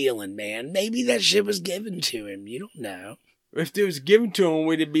stealing, man? Maybe that shit was given to him. You don't know. If it was given to him,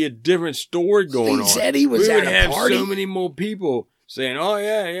 would be a different story going on? He said he was we at would a have party. so many more people saying, "Oh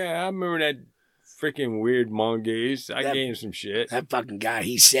yeah, I remember that freaking weird mongoose. I gave him some shit." That fucking guy.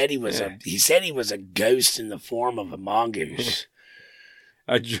 He said he was a ghost in the form of a mongoose.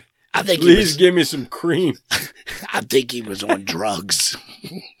 I think Please give me some cream. I think he was on drugs.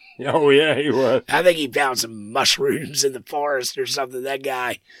 Oh yeah, he was. I think he found some mushrooms in the forest or something. That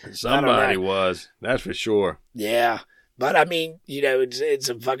guy. Somebody was. That's for sure. Yeah. But I mean, it's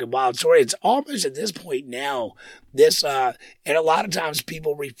a fucking wild story. It's almost at this point now, and a lot of times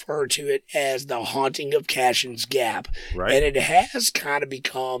people refer to it as the haunting of Cashin's Gap. Right. And it has kind of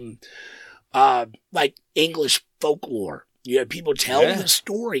become like English folklore. People tell the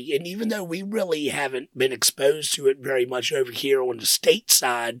story, and even though we really haven't been exposed to it very much over here on the state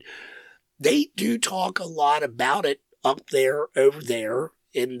side, they do talk a lot about it up there, over there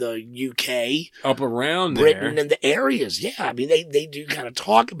in the UK, up around Britain, there, and the areas. Yeah, I mean, they do kind of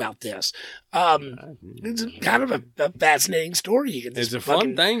talk about this. It's kind of a fascinating story. You get this it's a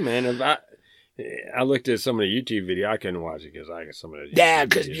fun thing, man. If I looked at some of the YouTube video. I couldn't watch it because I got some of the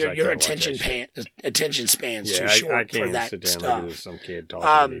because your attention span's too short I can't for that sit down stuff. and listen to some kid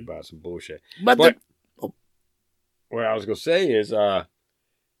talking to me about some bullshit. But what I was gonna say is,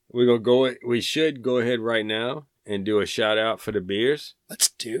 we should go ahead right now and do a shout out for the beers, let's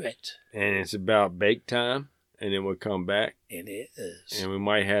do it. and it's about bake time, and then we'll come back, It is. and we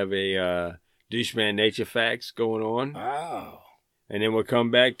might have a douchebag nature facts going on. Oh. And then we'll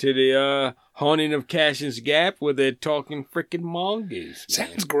come back to the haunting of Cashin's Gap where they're talking freaking mongoose. man.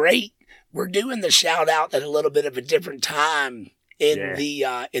 Sounds great. We're doing the shout out at a little bit of a different time in the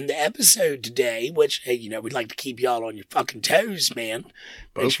episode today, which, hey, we'd like to keep y'all on your fucking toes, man.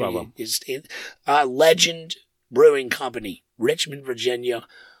 Both of them. Legend Brewing Company, Richmond, Virginia.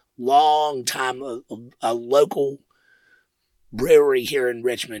 Long time, a local brewery here in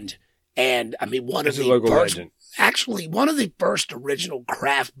Richmond. And I mean, It's a local legend. Actually, one of the first original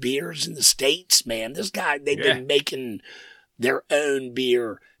craft beers in the States, man. They've been making their own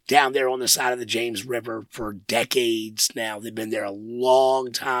beer down there on the side of the James River for decades now. They've been there a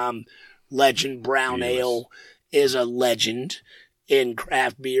long time. Legend Brown Ale is a legend in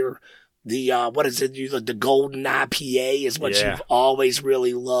craft beer. The, what is it? The Golden IPA is what you've always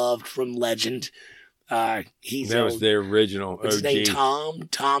really loved from Legend. That was their original OG. His name Tom.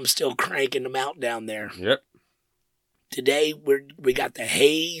 Tom's still cranking them out down there. Yep. Today we got the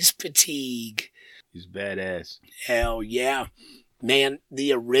Haze Fatigue. He's badass. Hell yeah. Man,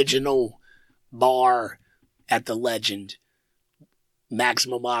 the original bar at the Legend,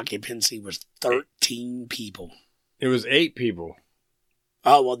 maximum occupancy was 13 people. It was 8 people.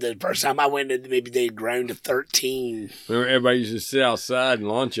 Oh, well, the first time I went, maybe they'd grown to 13. Remember, everybody used to sit outside in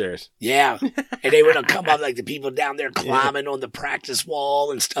lawn chairs. Yeah. And they would come up, like the people down there climbing on the practice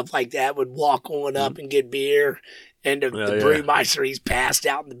wall and stuff like that would walk on up and get beer. And the brewmeister, he's passed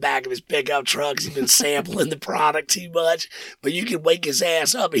out in the back of his pickup trucks. He's been sampling the product too much. But you can wake his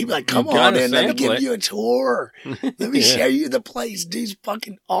ass up. He'd be like, come on in, let me give you a tour. Let me show you the place. Dude's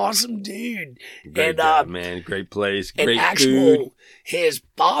fucking awesome, dude. Great guy, man. Great place. Great food. His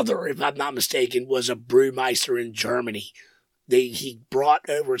father, if I'm not mistaken, was a brewmeister in Germany. He brought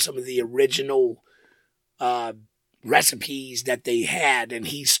over some of the original recipes that they had, and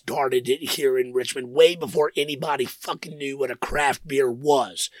he started it here in Richmond way before anybody fucking knew what a craft beer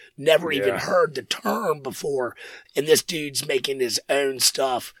was. Never even heard the term before, and this dude's making his own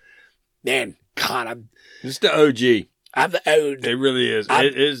stuff. Man, God, It's the OG. I've owed. It really is.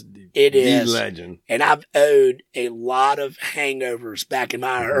 It is the legend. And I've owed a lot of hangovers back in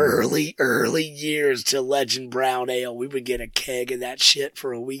my early years to Legend Brown Ale. We would get a keg of that shit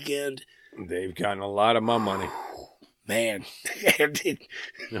for a weekend. They've gotten a lot of my money. Man. All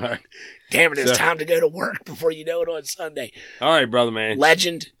right. Damn it, it's time to go to work before you know it on Sunday. All right, brother, man.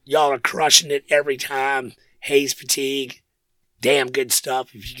 Legend, y'all are crushing it every time. Haze Fatigue, damn good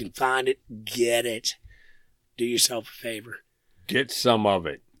stuff. If you can find it, get it. Do yourself a favor. Get some of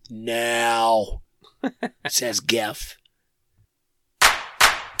it. Now, says Geff.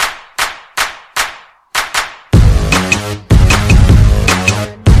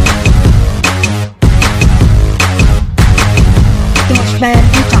 Dutchman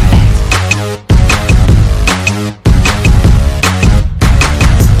Interface.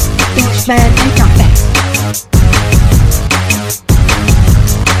 Dutchman Interface.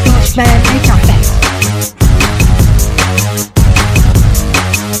 Dutchman Interface.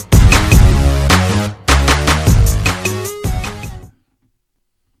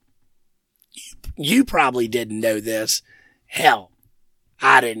 You probably didn't know this. Hell,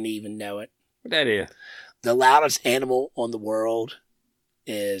 I didn't even know it. What that is? The loudest animal on the world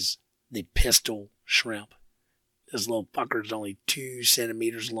is the pistol shrimp. This little fucker's only 2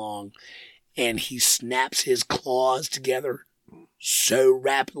 centimeters long, and he snaps his claws together so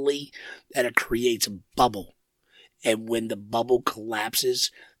rapidly that it creates a bubble. And when the bubble collapses,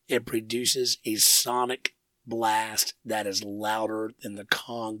 it produces a sonic blast that is louder than the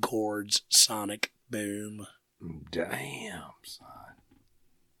Concorde's sonic boom. Damn, son.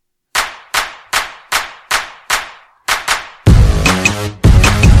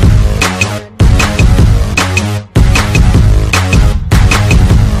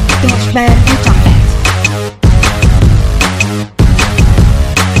 Dutchman Interface.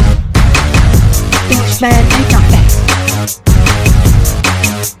 Dutchman Interface.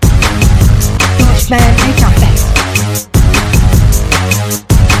 Dutchman Interface.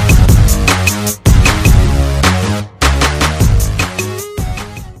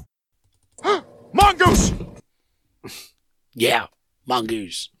 Mongoose! Yeah,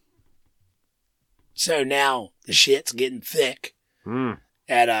 mongoose. So now the shit's getting thick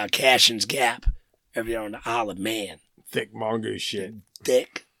at Cashin's Gap over there on the Isle of Man. Thick mongoose shit.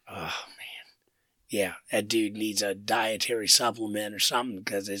 Thick. Oh, man. Yeah, that dude needs a dietary supplement or something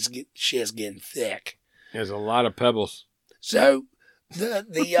because his shit's getting thick. There's a lot of pebbles. So the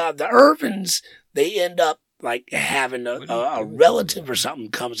Irvins, they end up like having a relative or something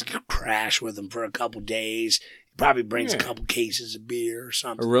comes to crash with them for a couple days. He probably brings a couple cases of beer or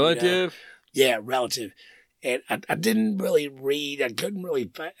something. A relative? Yeah, relative. And I didn't really read.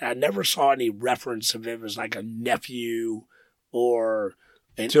 I never saw any reference if it was like a nephew or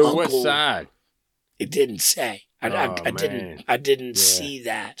an To uncle. what side? It didn't say. I man. didn't see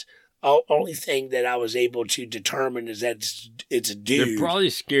that. Only thing that I was able to determine is that it's a dude. They're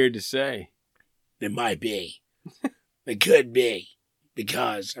probably scared to say. It might be. It could be.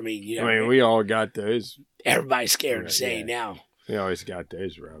 Because, I mean, you know. we all got those. Everybody's scared to say now. We always got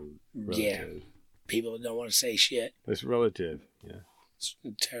those relatives. Yeah. People don't want to say shit. It's relative. Yeah. It's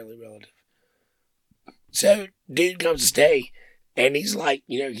entirely relative. So, dude comes to stay, and he's like,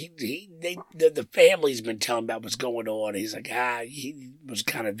 you know, the family's been telling about what's going on. He's like, he was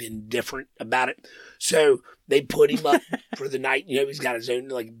kind of indifferent about it. So they put him up for the night. You know, he's got his own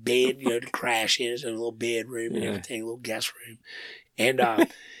like bed, you know, to crash in, his own little bedroom and everything, a little guest room. And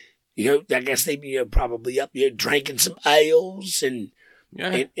you know, I guess they probably up, drinking some ales and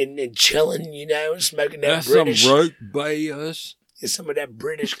chilling, you know, smoking that British. Some rope beers. Some of that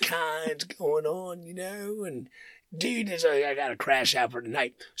British kinds going on, you know, and dude is like, I gotta crash out for the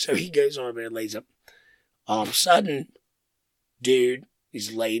night. So he goes on there and lays up. All of a sudden, dude,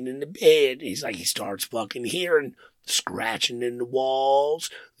 he's laying in the bed. He's like, he starts fucking hearing scratching in the walls,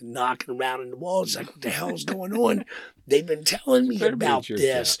 knocking around in the walls. He's like, what the hell's going on? They've been telling me about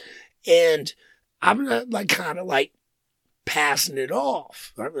this. And I'm not like kind of like passing it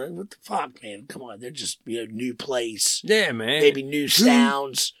off. What the fuck, man? Come on, they're just new place. Yeah, man. Maybe new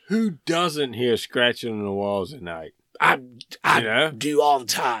sounds. Who doesn't hear scratching on the walls at night? I do all the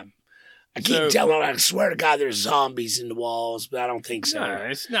time. I keep telling them, I swear to God, there's zombies in the walls, but I don't think so. No,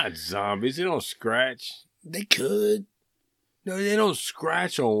 it's not zombies. They don't scratch. They could. No, they don't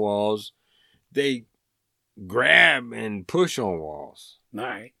scratch on walls. They grab and push on walls. All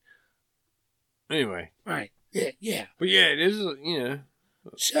right. Anyway. All right. Yeah. But yeah, this is,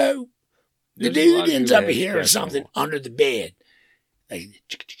 So the there's a lot dude of ends people up that hearing stress something on. under the bed. Like,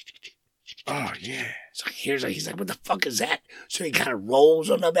 Oh, yeah. it's like, he's like, what the fuck is that? So he kind of rolls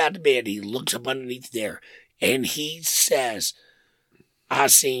on up out the bed. He looks up underneath there, and he says, I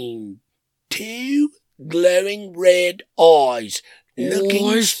seen 2 glowing red eyes looking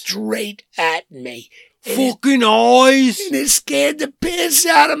Eyes? straight at me. And it, Fucking eyes! and it scared the piss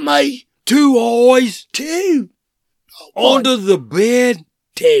out of me. 2 eyes 2. Not one, under the bed,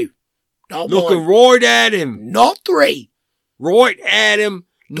 2. Not looking one. right at him. Not 3. Right at him.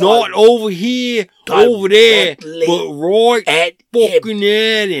 Not over here, Directly over there, but right At him. fucking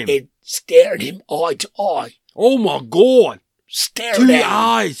at him. It stared him eye to eye. Oh my God. Stare 2 down.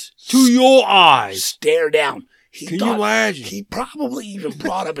 eyes. To your eyes. Stare down. He Can you thought- imagine? He probably even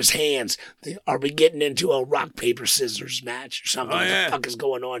brought up his hands. Are we getting into a rock, paper, scissors match or something? Oh, What yeah. the fuck is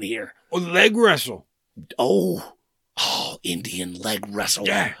going on here? Or leg wrestle. Oh, Indian leg wrestle.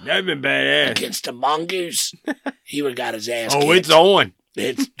 Yeah, that'd been badass. Against a mongoose. He would have got his ass Oh, kicked. it's on.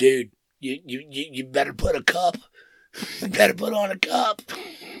 It's, dude, you better put a cup. You better put on a cup.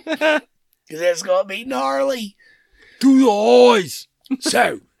 Because it's going to be gnarly. To your eyes.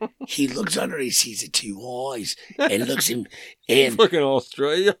 So, he looks under, he sees the 2 eyes, and looks him, and Fucking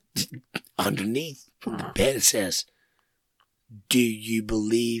Australia. underneath from the bed it says, do you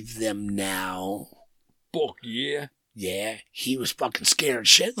believe them now? Fuck yeah. Yeah, he was fucking scared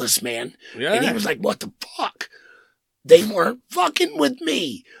shitless, man. Yeah. And he was like, what the fuck? They weren't fucking with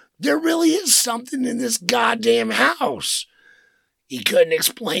me. There really is something in this goddamn house. He couldn't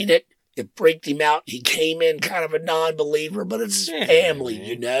explain it. It freaked him out. He came in kind of a non-believer, but it's his Yeah, family, man.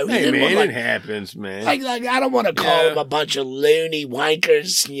 you know. He Hey, didn't man, want, it happens, man. like I don't want to call Yeah. them a bunch of loony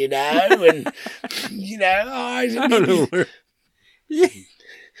wankers, you know, and I don't know where. Yeah.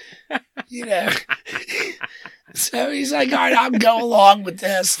 you know. So he's like, all right, I'll go along with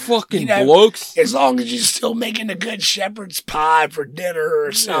this. Fucking You know, blokes. As long as you're still making a good shepherd's pie for dinner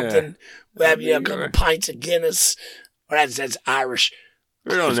or something. We'll have, a couple pints of Guinness. Or that's Irish.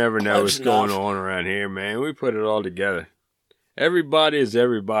 We don't ever know Close what's going enough. on around here, man. We put it all together. Everybody is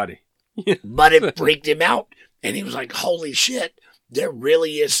everybody. But it freaked him out. And he was like, holy shit, there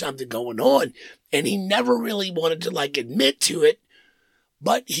really is something going on. And he never really wanted to admit to it.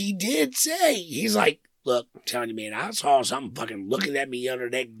 But he did say, he's like, look, I'm telling you, man, I saw something fucking looking at me under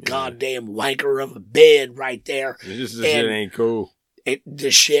that goddamn wanker of a bed right there. This shit ain't cool.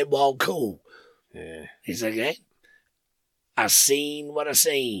 The shit wasn't cool. Yeah. He's like, hey, I seen what I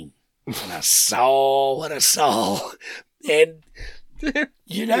seen. And I saw what I saw. And,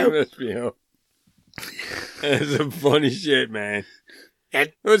 you know, Must be hell. That's some funny shit, man.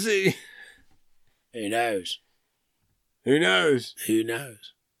 And- Let's see. who knows? Who knows? Who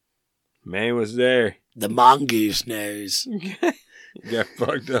knows? Man was there. The mongoose knows. Got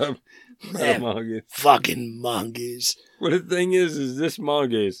fucked up. by Yeah. the mongoose. Fucking mongoose. Well, the thing is this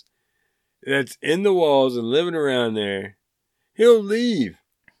mongoose that's in the walls and living around there, he'll leave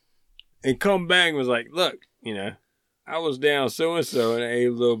and come back and was like, look, I was down so-and-so and I ate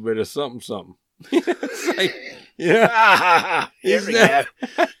a little bit of something. It's like, Here Is we that-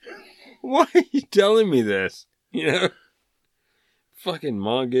 go. why are you telling me this? Fucking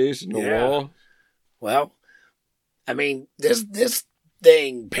mongoose in the Yeah. wall. Well, I mean, this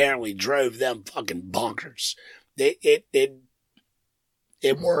thing apparently drove them fucking bonkers. It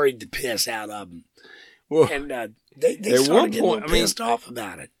worried the piss out of them. Well, And they At started one getting point, a little pissed off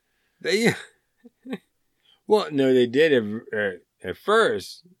about it. they, no, they did at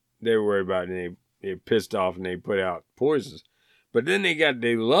first. They were worried about it and they pissed off and they put out poisons. But then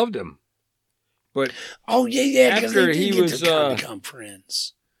they loved him. But Oh, yeah, because After they did he get was, to kind of become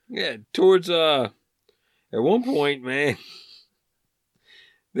friends. yeah, towards at one point, man,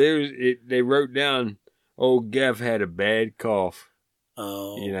 they wrote down old Geff had a bad cough.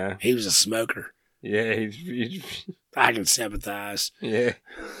 Oh, He was a smoker. Yeah, he's I can sympathize. yeah.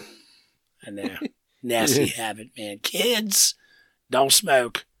 I know. Nasty habit, man. Kids, don't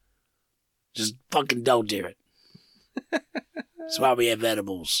smoke. Just fucking don't do it. That's why we have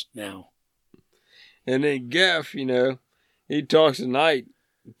edibles now. And then Geff, he talks at night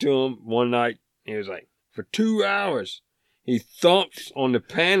to him one night. He was like, for 2 hours, he thumps on the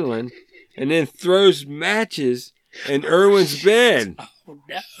paneling and then throws matches in Irwin's bed. Oh,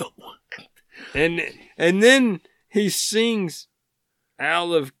 no. And then he sings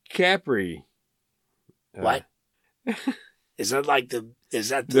Olive Capri. What? Is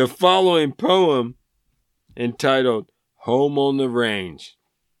that The following poem entitled Home on the Range.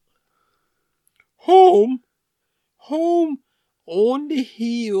 Home on the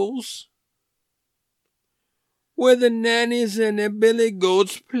hills, where the nannies and the billy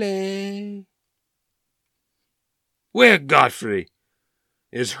goats play. Where Godfrey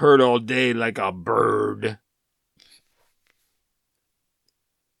is heard all day like a bird.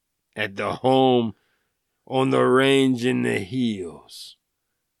 At the home on the range in the hills.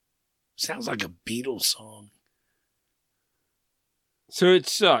 Sounds like a Beatles song. So it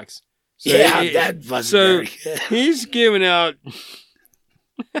sucks. So Yeah, that wasn't very good. He's giving out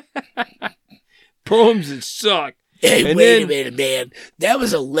poems that suck. Hey, And wait then- a minute, man. That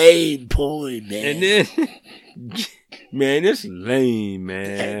was a lame poem, man. And then, man, it's lame,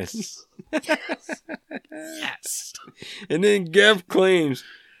 man. Yes. And then Geff claims,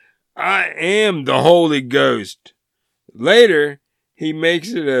 I am the Holy Ghost. Later, he makes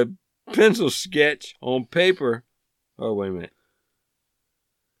it a pencil sketch on paper. Oh, wait a minute.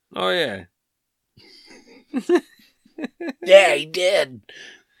 Oh, yeah. Yeah, he did.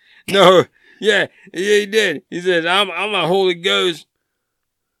 No, yeah, he did. He says, I'm a Holy Ghost.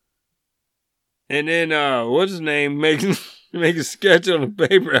 And then, what's his name? Make a sketch on the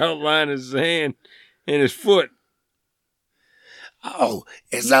paper, outline his hand and his foot. Oh,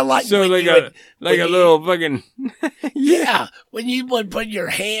 is that like So when like you a would- like when a you- little fucking Yeah, when you would put your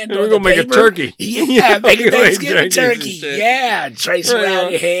hand And on we're the gonna make a paper. turkey. Yeah, make a We're gonna make Thanksgiving turkeys and turkey. shit. Yeah, trace Right around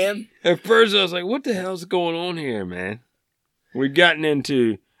on. your hand. At first I was like, what the hell's going on here, man? We've gotten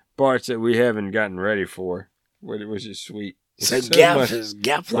into parts that we haven't gotten ready for, which is sweet. So There's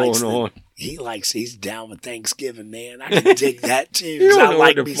Gaff going likes on. he's down with Thanksgiving, man. I can dig that too. You 'Cause don't I know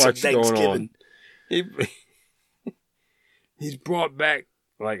like what the me some fuck's going on. Thanksgiving. He's brought back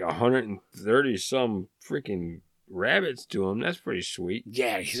like 130 some freaking rabbits to him. That's pretty sweet.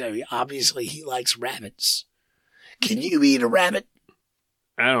 Yeah, so obviously he likes rabbits. Can you eat a rabbit?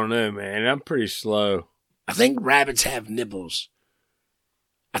 I don't know, man. I'm pretty slow. I think rabbits have nibbles.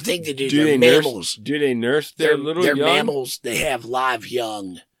 I think they do. Do They're they mammals. nurse their little they're young? mammals. They have live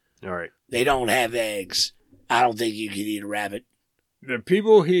young. All right. They don't have eggs. I don't think you can eat a rabbit. The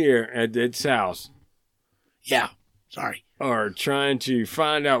people here at its house Yeah, sorry. are trying to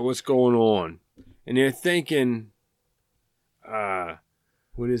find out what's going on. And they're thinking,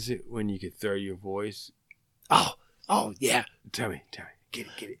 what is it when you could throw your voice? Oh, yeah. Tell me. Get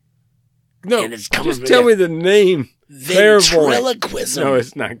it. No, And it's coming just from tell the- me the name. Clairvoyant. Ventriloquism. No,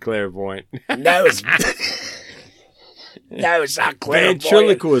 it's not clairvoyant. No, it's no, it's not clairvoyant.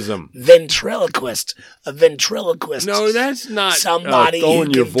 Ventriloquism. Ventriloquist. A ventriloquist. No, that's not somebody who throwing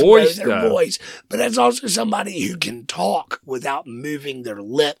can your voice, throw their though. voice, but that's also somebody who can talk without moving their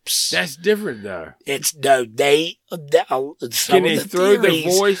lips. That's different, though. It's no, some Can they of the throw their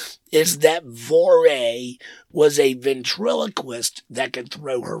theories voice? is that Vorey was a ventriloquist that could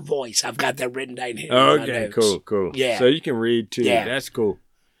throw her voice. I've got that written down here. in my Okay, notes. cool. Yeah. So you can read too. Yeah. That's cool.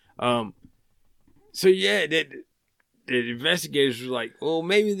 So yeah, the investigators were like, well,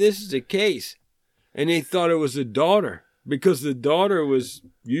 maybe this is the case. And they thought it was the daughter because the daughter was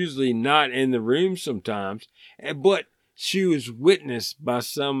usually not in the room sometimes, but she was witnessed by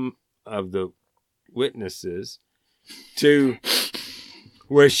some of the witnesses to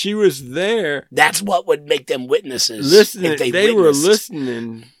where she was there That's what would make them witnesses. listening. if They were witnessed.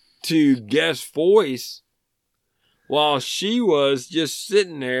 listening to Guest's voice while she was just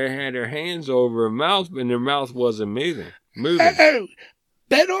sitting there, had her hands over her mouth, and her mouth wasn't moving. Oh,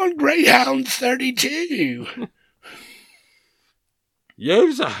 bet on Greyhound 32.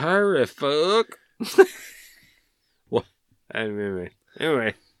 Yo's a hurry, fuck. Well, anyway,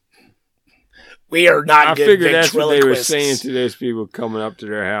 We are not I good figured that's what they were ventriloquists. saying to those people coming up to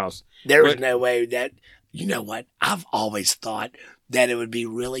their house. There is But- no way that, you know what? I've always thought that it would be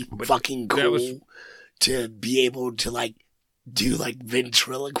really fucking that cool was- to be able to like do like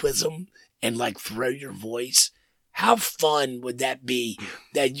ventriloquism and like throw your voice. How fun would that be?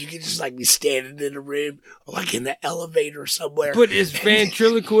 That you could just like be standing in a room or like in the elevator somewhere. But is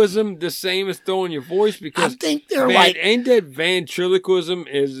ventriloquism the same as throwing your voice? I Because think they're like ain't that ventriloquism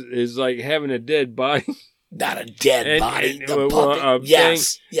is like having a dead body? not a dead body. The well, puppet. a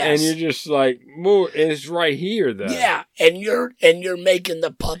Yes. thing, Yes. and you're just like more. It's right here though. yeah, and you're making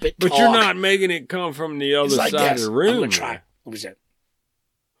the puppet but talk. you're not making it come from the other It's like side this. of the room. I'm gonna try. What was that?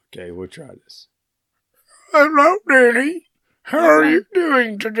 Okay, we'll try this. Hello, Danny. How are you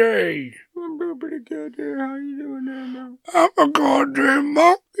doing today? I'm doing pretty good there. How you doing there now? I'm a goddamn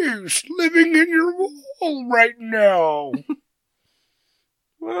mongoose living in your wall right now.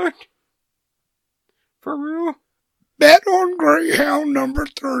 What? For real? Bet on Greyhound number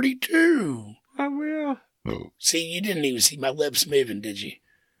 32. I will. See, you didn't even see my lips moving, did you?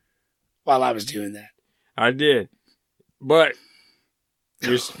 While I was doing that. I did, but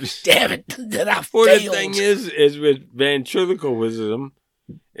Damn it! That I well, failed. the thing is with ventriloquism,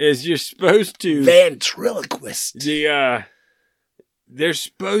 is you're supposed to Ventriloquist. They're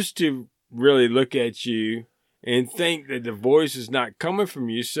supposed to really look at you and think that the voice is not coming from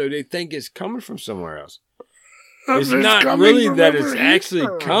you, so they think it's coming from somewhere else. It's not really that it's actually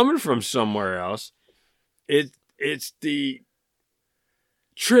coming from somewhere else. It's the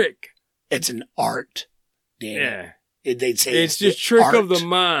trick. It's an art, Danny. Yeah. They'd say It's just trick of the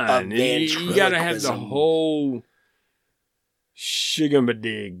mind. of You got to have the ventriloquism. whole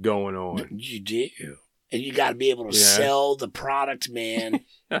shigamadig going on. You do. And you got to be able to Yeah. sell the product, man.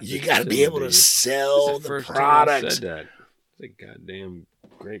 You got to be able to sell That's the first time I product. said that. It's a goddamn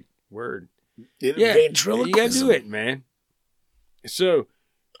great word. Yeah, Yeah, you ventriloquism. got to do it, man. So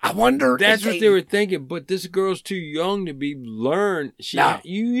I wonder. that's if what they were thinking. But this girl's too young to be learned. No.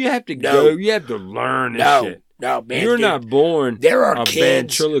 You have to No. go. You have to learn this shit. No, man. You're dude, not born There are a kids.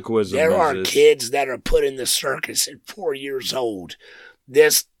 ventriloquism. There are business. kids that are put in the circus at 4 years old.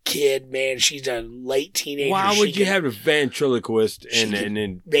 This kid, man, she's a late teenager. Why would you have a ventriloquist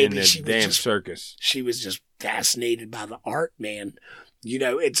in maybe a she was damn just- circus? She was just fascinated by the art, man. You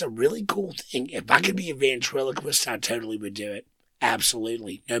know, it's a really cool thing. If I could be a ventriloquist, I totally would do it.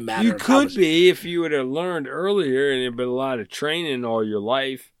 Absolutely. No matter You if I could was, be if you would have learned earlier and there'd been a lot of training all your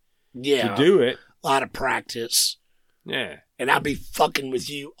life yeah, to do it. a lot of practice. Yeah. And I'd be fucking with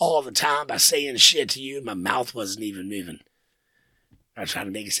you all the time by saying shit to you, and my mouth wasn't even moving. I try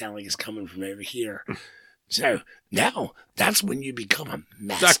to make it sound like it's coming from over here. So now that's when you become a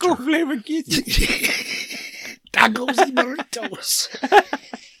master. Taco flavor kitchen. Tacos and burritos.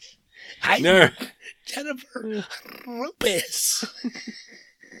 Hi, No. Jennifer Lopez.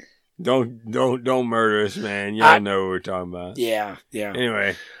 Don't murder us, man. Y'all know what we're talking about. Yeah.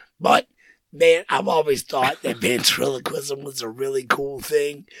 Anyway. But man, I've always thought that ventriloquism was a really cool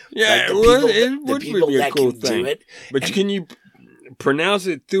thing. Yeah, Like, the it people would that be a cool can thing. do it. But And- can you pronounce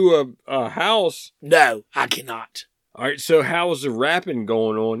it through a house? No, I cannot. All right, so how is the rapping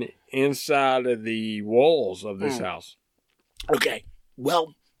going on inside of the walls of this house? Okay.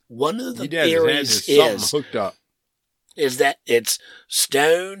 Well, one of the You'd have to have theories something hooked up. is that it's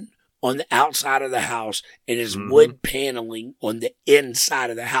stone on the outside of the house and is Mhm. wood paneling on the inside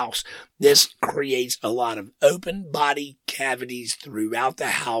of the house. This creates a lot of open body cavities throughout the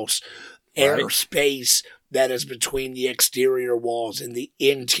house, Right. airspace that is between the exterior walls and the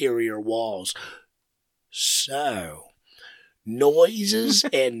interior walls. So, noises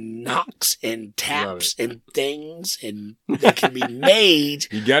and knocks and taps and things and that can be made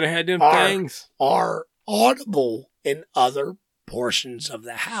You gotta have them Are- things. are audible in other portions of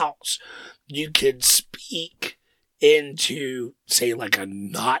the house. You could speak into, say, like a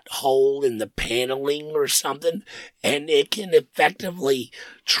knot hole in the paneling or something, and it can effectively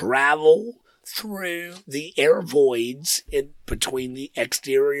travel through the air voids in between the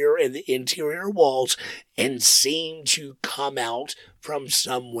exterior and the interior walls and seem to come out from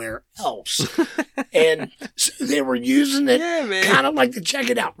somewhere else. And so they were using it Yeah, man. kind of like to check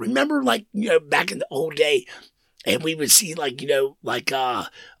it out. Remember, like, you know, back in the old day, and we would see, like, you know, like,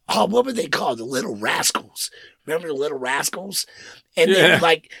 what were they called? The Little Rascals. Remember the Little Rascals? And Yeah.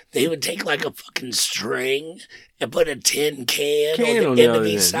 they would take like a fucking string and put a tin can Can on on the the enemy other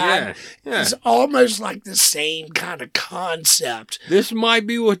end. side. Yeah. It's almost like the same kind of concept. This might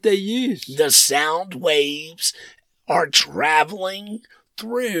be what they use. The sound waves are traveling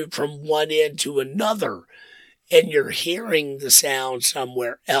through from one end to another, and you're hearing the sound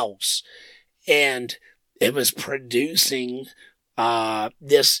somewhere else. And it was producing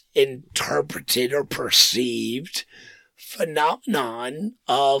this interpreted or perceived phenomenon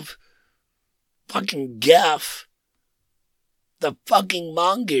of fucking Geff, the fucking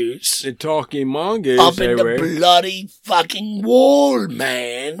mongoose, The talking mongoose. up in the everywhere. bloody fucking wall,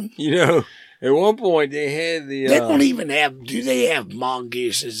 man. You know, at one point they had the. They don't even have. Do they have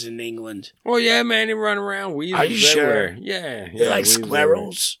mongooses in England? Oh yeah, man, they run around weasels Are you sure? everywhere. Yeah, They're yeah, like weasels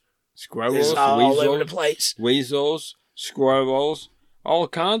squirrels. everywhere. It's Squirrels, all over the weasels, place. weasels, squirrels, all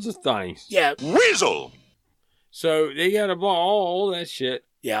kinds of things. Yeah, Weasel! So they got a ball, all that shit.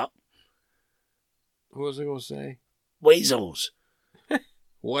 yeah. What was I gonna say? Weasels.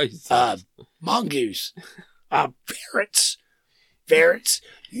 Weasels. Mongoose. Ferrets. Ferrets.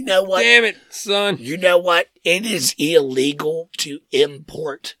 You know what? Damn it, son. You know what? It is illegal to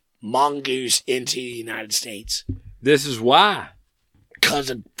import mongoose into the United States This is why. because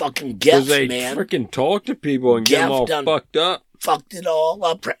of fucking Because Geff, they man. freaking talk to people and get them Geff all done- fucked up. Fucked it all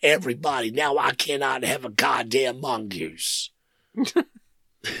up for everybody. Now I cannot have a goddamn mongoose.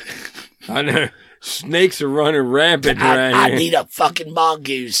 I know. snakes are running rampant around I here. need a fucking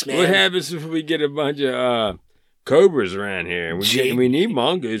mongoose, man. What happens if we get a bunch of cobras around here? We need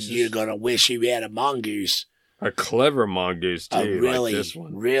mongooses. You're gonna wish you had a mongoose. A clever mongoose too, A really, like this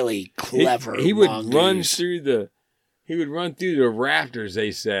one. really clever He would mongoose. run through the rafters,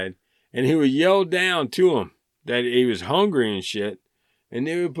 they said, and he would yell down to them that he was hungry and shit, and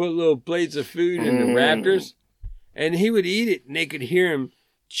they would put little plates of food in the rafters, and he would eat it, and they could hear him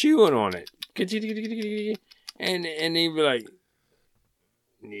chewing on it, and he'd be like,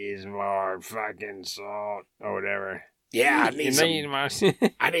 "Needs more fucking salt or whatever." Yeah, I need some. more.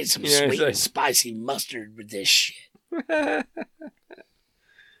 I need some You know, it's sweet like- and spicy mustard with this shit.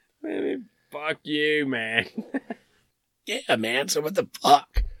 Maybe fuck you, man. Yeah, man. So what the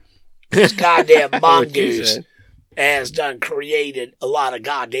fuck? This goddamn What you mongoose said. has done created a lot of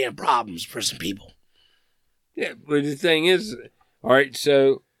goddamn problems for some people. Yeah, but the thing is, all right.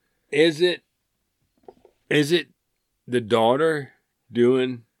 So, is it the daughter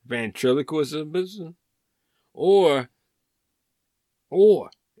doing ventriloquism, or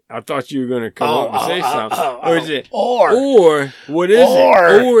I thought you were going to come up and say something, or is it, or what is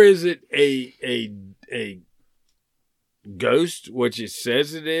it, or is it a ghost, which it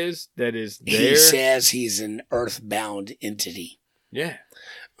says it is, that is there? He says he's an earthbound entity. Yeah.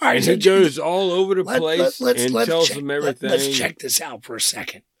 All right, And so he goes all over the place and tells check, them everything. Let's check this out for a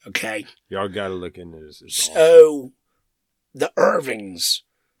second, okay? Y'all got to look into this. It's awesome. So, the Irvings,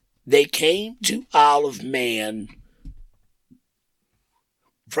 they came to Isle of Man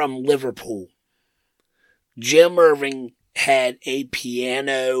from Liverpool. Jim Irving had a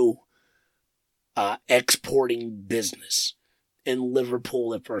piano exporting business in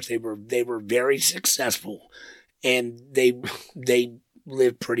Liverpool at first. They were very successful, and they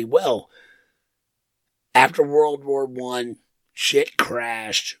lived pretty well. After World War I, shit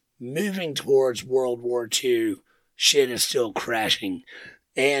crashed. Moving towards World War II, shit is still crashing.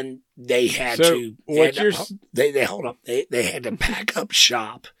 And they had to hold up. They had to pack up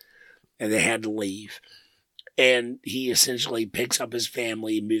shop, and they had to leave. And he essentially picks up his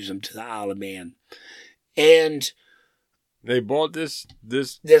family and moves them to the Isle of Man. And they bought this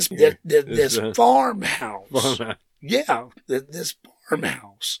farmhouse. Yeah, this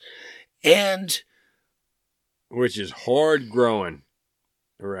farmhouse. And which is hard growing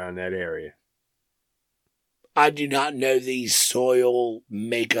around that area. I do not know the soil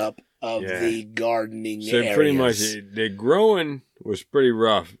makeup of the gardening So areas. pretty much the growing was pretty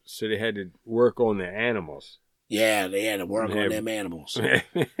rough, so they had to work on the animals. Yeah, they had to work on them animals.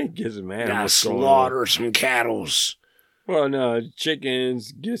 Get some Gotta animals. slaughter some cattles. Well, no,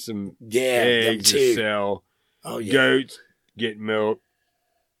 chickens, get some Yeah, them eggs too. to sell. Oh, yeah. Goats, get milk.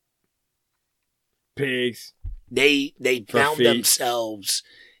 Pigs. They For found feet. themselves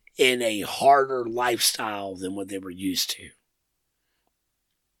in a harder lifestyle than what they were used to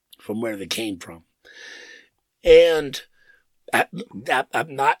from where they came from. And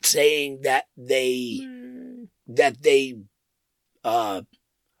I'm not saying that they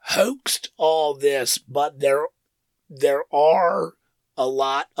hoaxed all this, but there are a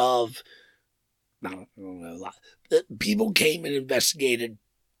lot of people came and investigated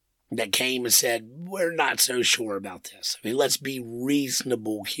that came and said, we're not so sure about this. I mean, let's be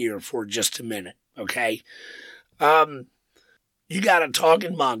reasonable here for just a minute, okay? You got a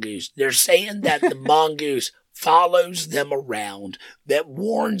talking mongoose. They're saying that the mongoose follows them around, that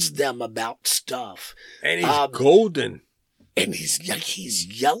warns them about stuff. And he's golden. And he's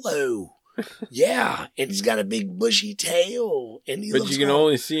yellow. Yeah, and he's got a big bushy tail. And he But looks you can like-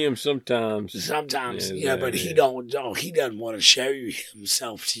 only see him sometimes. Sometimes, Yeah, but he doesn't want to show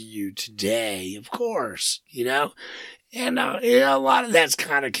himself to you today, of course, and a lot of that's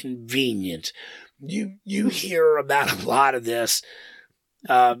kind of convenient. You hear about a lot of this,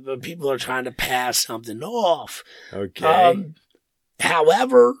 but people are trying to pass something off. Okay.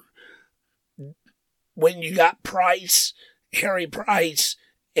 However, when you got Harry Price,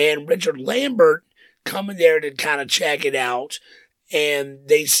 and Richard Lambert coming there to kind of check it out. And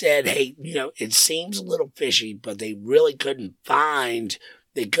they said, hey, it seems a little fishy, but they really couldn't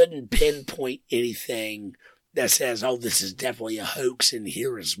pinpoint anything that says, oh, this is definitely a hoax and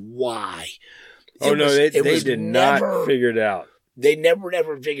here is why. They did not figure it out. They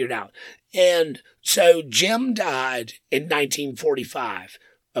never figured out. And so Jim died in 1945,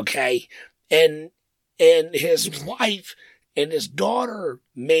 okay? And his wife and his daughter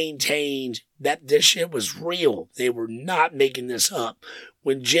maintained that this shit was real. They were not making this up.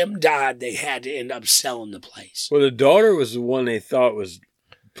 When Jim died, they had to end up selling the place. Well, the daughter was the one they thought was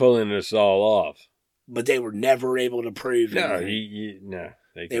pulling us all off. But they were never able to prove No, anything. no.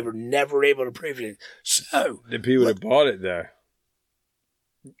 They were never able to prove it. So the people that bought it, though.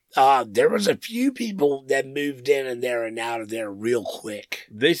 there was a few people that moved in and there and out of there real quick.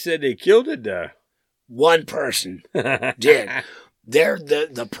 They said they killed it, though. One person did. There, the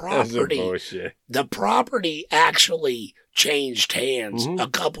That's some property, bullshit. the property actually changed hands a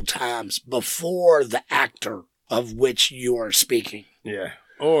couple times before the actor of which you are speaking. Yeah.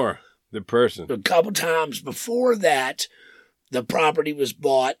 Or the person. A couple times before that, the property was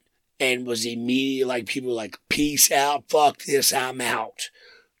bought and was immediately like people were like, peace out, fuck this, I'm out.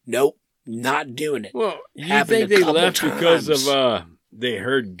 Nope, not doing it. Well, you Happened think a they couple left because times. of they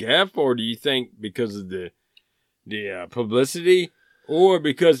heard Geff, or do you think because of the publicity, or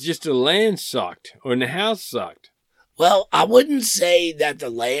because just the land sucked or the house sucked? Well, I wouldn't say that the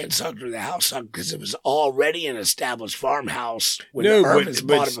land sucked or the house sucked because it was already an established farmhouse when the Irvins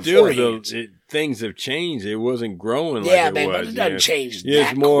bought it still, beforehand. things have changed. It wasn't growing Yeah, like man, it but was. it doesn't change It's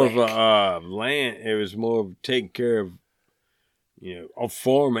that more quick. of a land. It was more of taking care of, of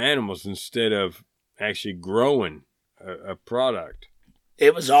farm animals instead of actually growing a product.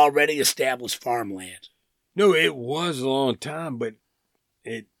 It was already established farmland. No, it was a long time, but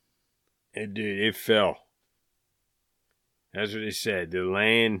it fell. That's what they said. The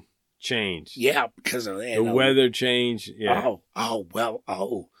land changed. Yeah, because of that. The weather changed. Yeah.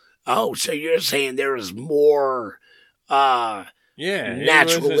 So you're saying there was more Yeah. it wasn't-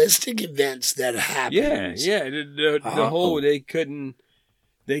 naturalistic events that happened. Yeah. The whole they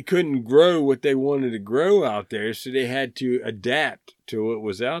couldn't grow what they wanted to grow out there, so they had to adapt to what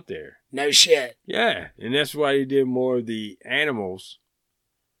was out there. No shit. Yeah, and that's why they did more of the animals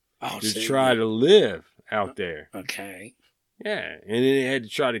Oh, to so try to live out there. Okay. Yeah, and then they had to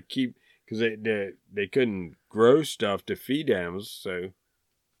try to keep, because they couldn't grow stuff to feed animals, so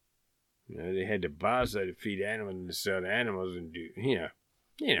they had to buy stuff to feed animals and to sell the animals and do, you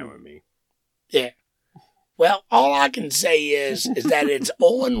know what I mean. Yeah. Well, all I can say is that it's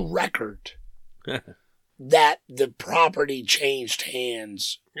on record that the property changed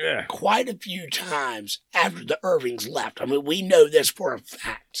hands Yeah, quite a few times after the Irvings left. I mean, we know this for a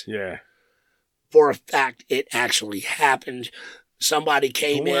fact. yeah. For a fact, it actually happened. Somebody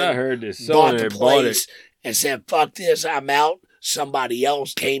came From what I in, heard, this bought someone the had bought place, it. and said, fuck this, I'm out. Somebody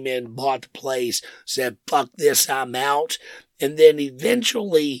else came in, bought the place, said, fuck this, I'm out. And then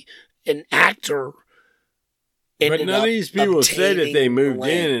eventually an actor But ended none of up these people said that they obtaining moved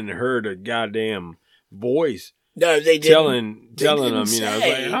land. in and heard a goddamn voice No, they didn't. telling They them, didn't it's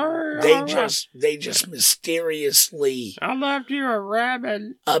say. like, "Arr, They arr, just mysteriously I left you a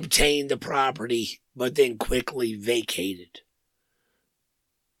rabbit. obtained the property, but then quickly vacated.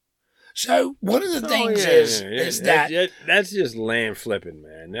 So one of the things is that that's just land flipping,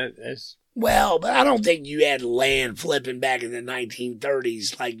 man. That's well, but I don't think you had land flipping back in the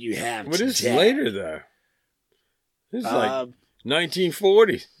 1930s like you have but it's today. later though. It's like Uh,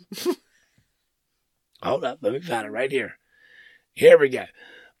 1940s. hold up, let me find it right here. Here we go.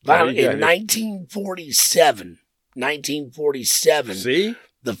 Oh, you got In it. 1947, See,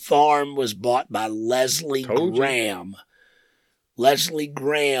 the farm was bought by Leslie Told you. Graham. Leslie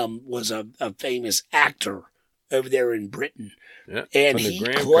Graham was a famous actor over there in Britain. yeah, And from the he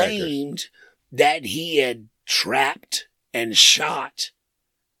Graham claimed that he had trapped and shot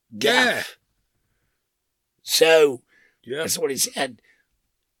Geff. So Yeah, that's what he said.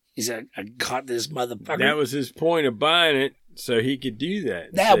 He said, I caught this motherfucker. that was his point of buying it, so he could do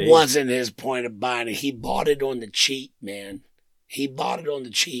that. That See? wasn't his point of buying it. He bought it on the cheap, man. He bought it on the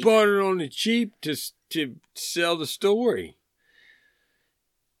cheap. bought it on the cheap to sell the story.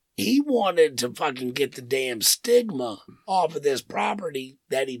 He wanted to fucking get the damn stigma off of this property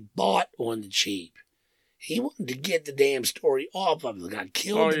that he bought on the cheap. He wanted to get the damn story off of it. Got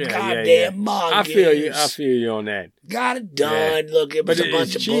killed the goddamn mongoose. I feel you on that. Got it done. Look, it was But a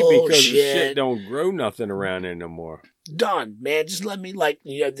bunch it's of cheap because the shit bullshit. don't grow nothing around there no more. Done, man. Just let me,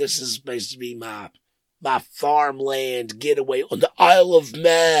 this is supposed to be my farmland getaway on the Isle of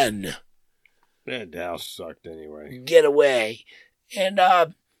Man. That house sucked anyway. Getaway. And,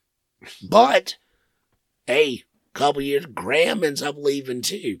 but, hey, couple years, Graham ends up leaving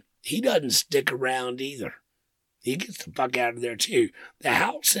too. He doesn't stick around either. He gets the fuck out of there too. The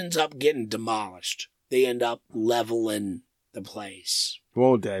house ends up getting demolished. They end up leveling the place.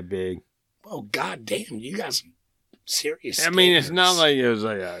 Won't that big? Oh, goddamn, you got some serious I mean, it's stickers. not like it was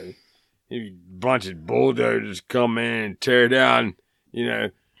like a bunch of bulldozers come in and tear down,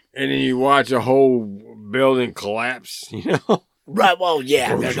 and then you watch a whole building collapse, Right, well,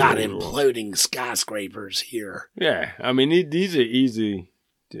 yeah, they're not imploding skyscrapers here. Yeah, I mean, these are easy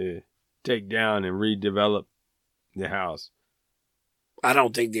to take down and redevelop the house. I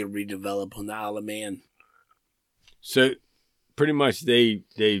don't think they redevelop on the Isle of Man. So pretty much they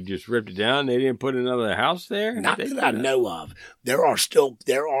just ripped it down. They didn't put another house there? Not that I know of. There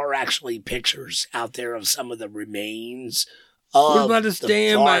are actually pictures out there of some of the remains of about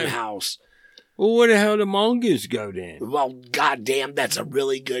the farmhouse. Well, where the hell did the mongoose go then? Well, goddamn, that's a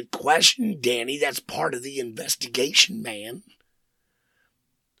really good question, Danny. That's part of the investigation, man.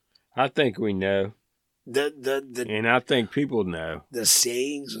 I think we know. And I think people know. The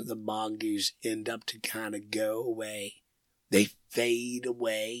sayings of the mongoose end up to kind of go away. They fade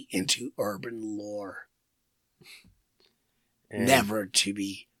away into urban lore. And, never to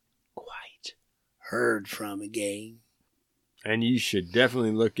be quite heard from again. And you should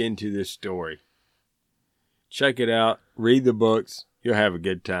definitely look into this story. Check it out. Read the books. You'll have a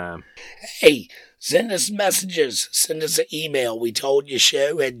good time. Hey, send us messages. Send us an email. We told you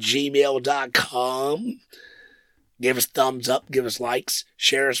show at gmail.com. Give us thumbs up. Give us likes.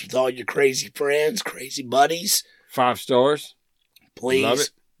 Share us with all your crazy friends, crazy buddies. 5 stars. Please. Love it.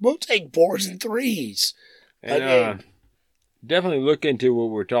 We'll take 4s and 3s. And definitely look into what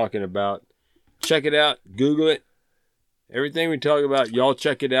we're talking about. Check it out. Google it. Everything we talk about, y'all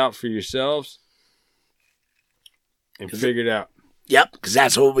check it out for yourselves. And figure it out. Yep, because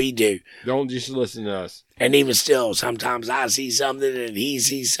that's what we do. Don't just listen to us. And even still, sometimes I see something and he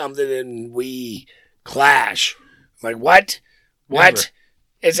sees something and we clash. Like, what? What? Never.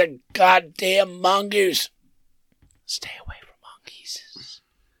 It's a goddamn mongoose. Stay away from mongooses.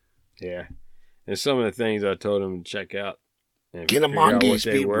 Yeah. And some of the things I told him to check out. And Can a figure out mongoose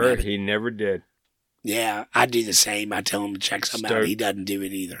what they be were, bred? he never did. Yeah, I do the same. I tell him to check something out. Start- He doesn't do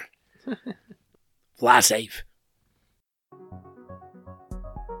it either. Fly safe.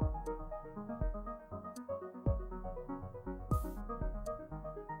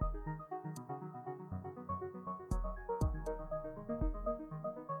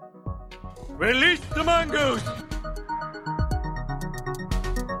 Release the mongoose!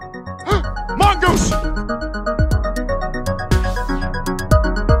 Mongoose!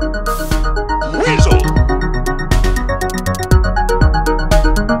 Weasel!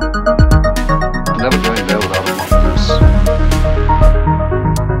 Never going there without a mongoose.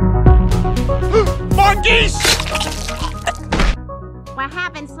 Monkeys! We're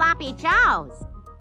having sloppy joes.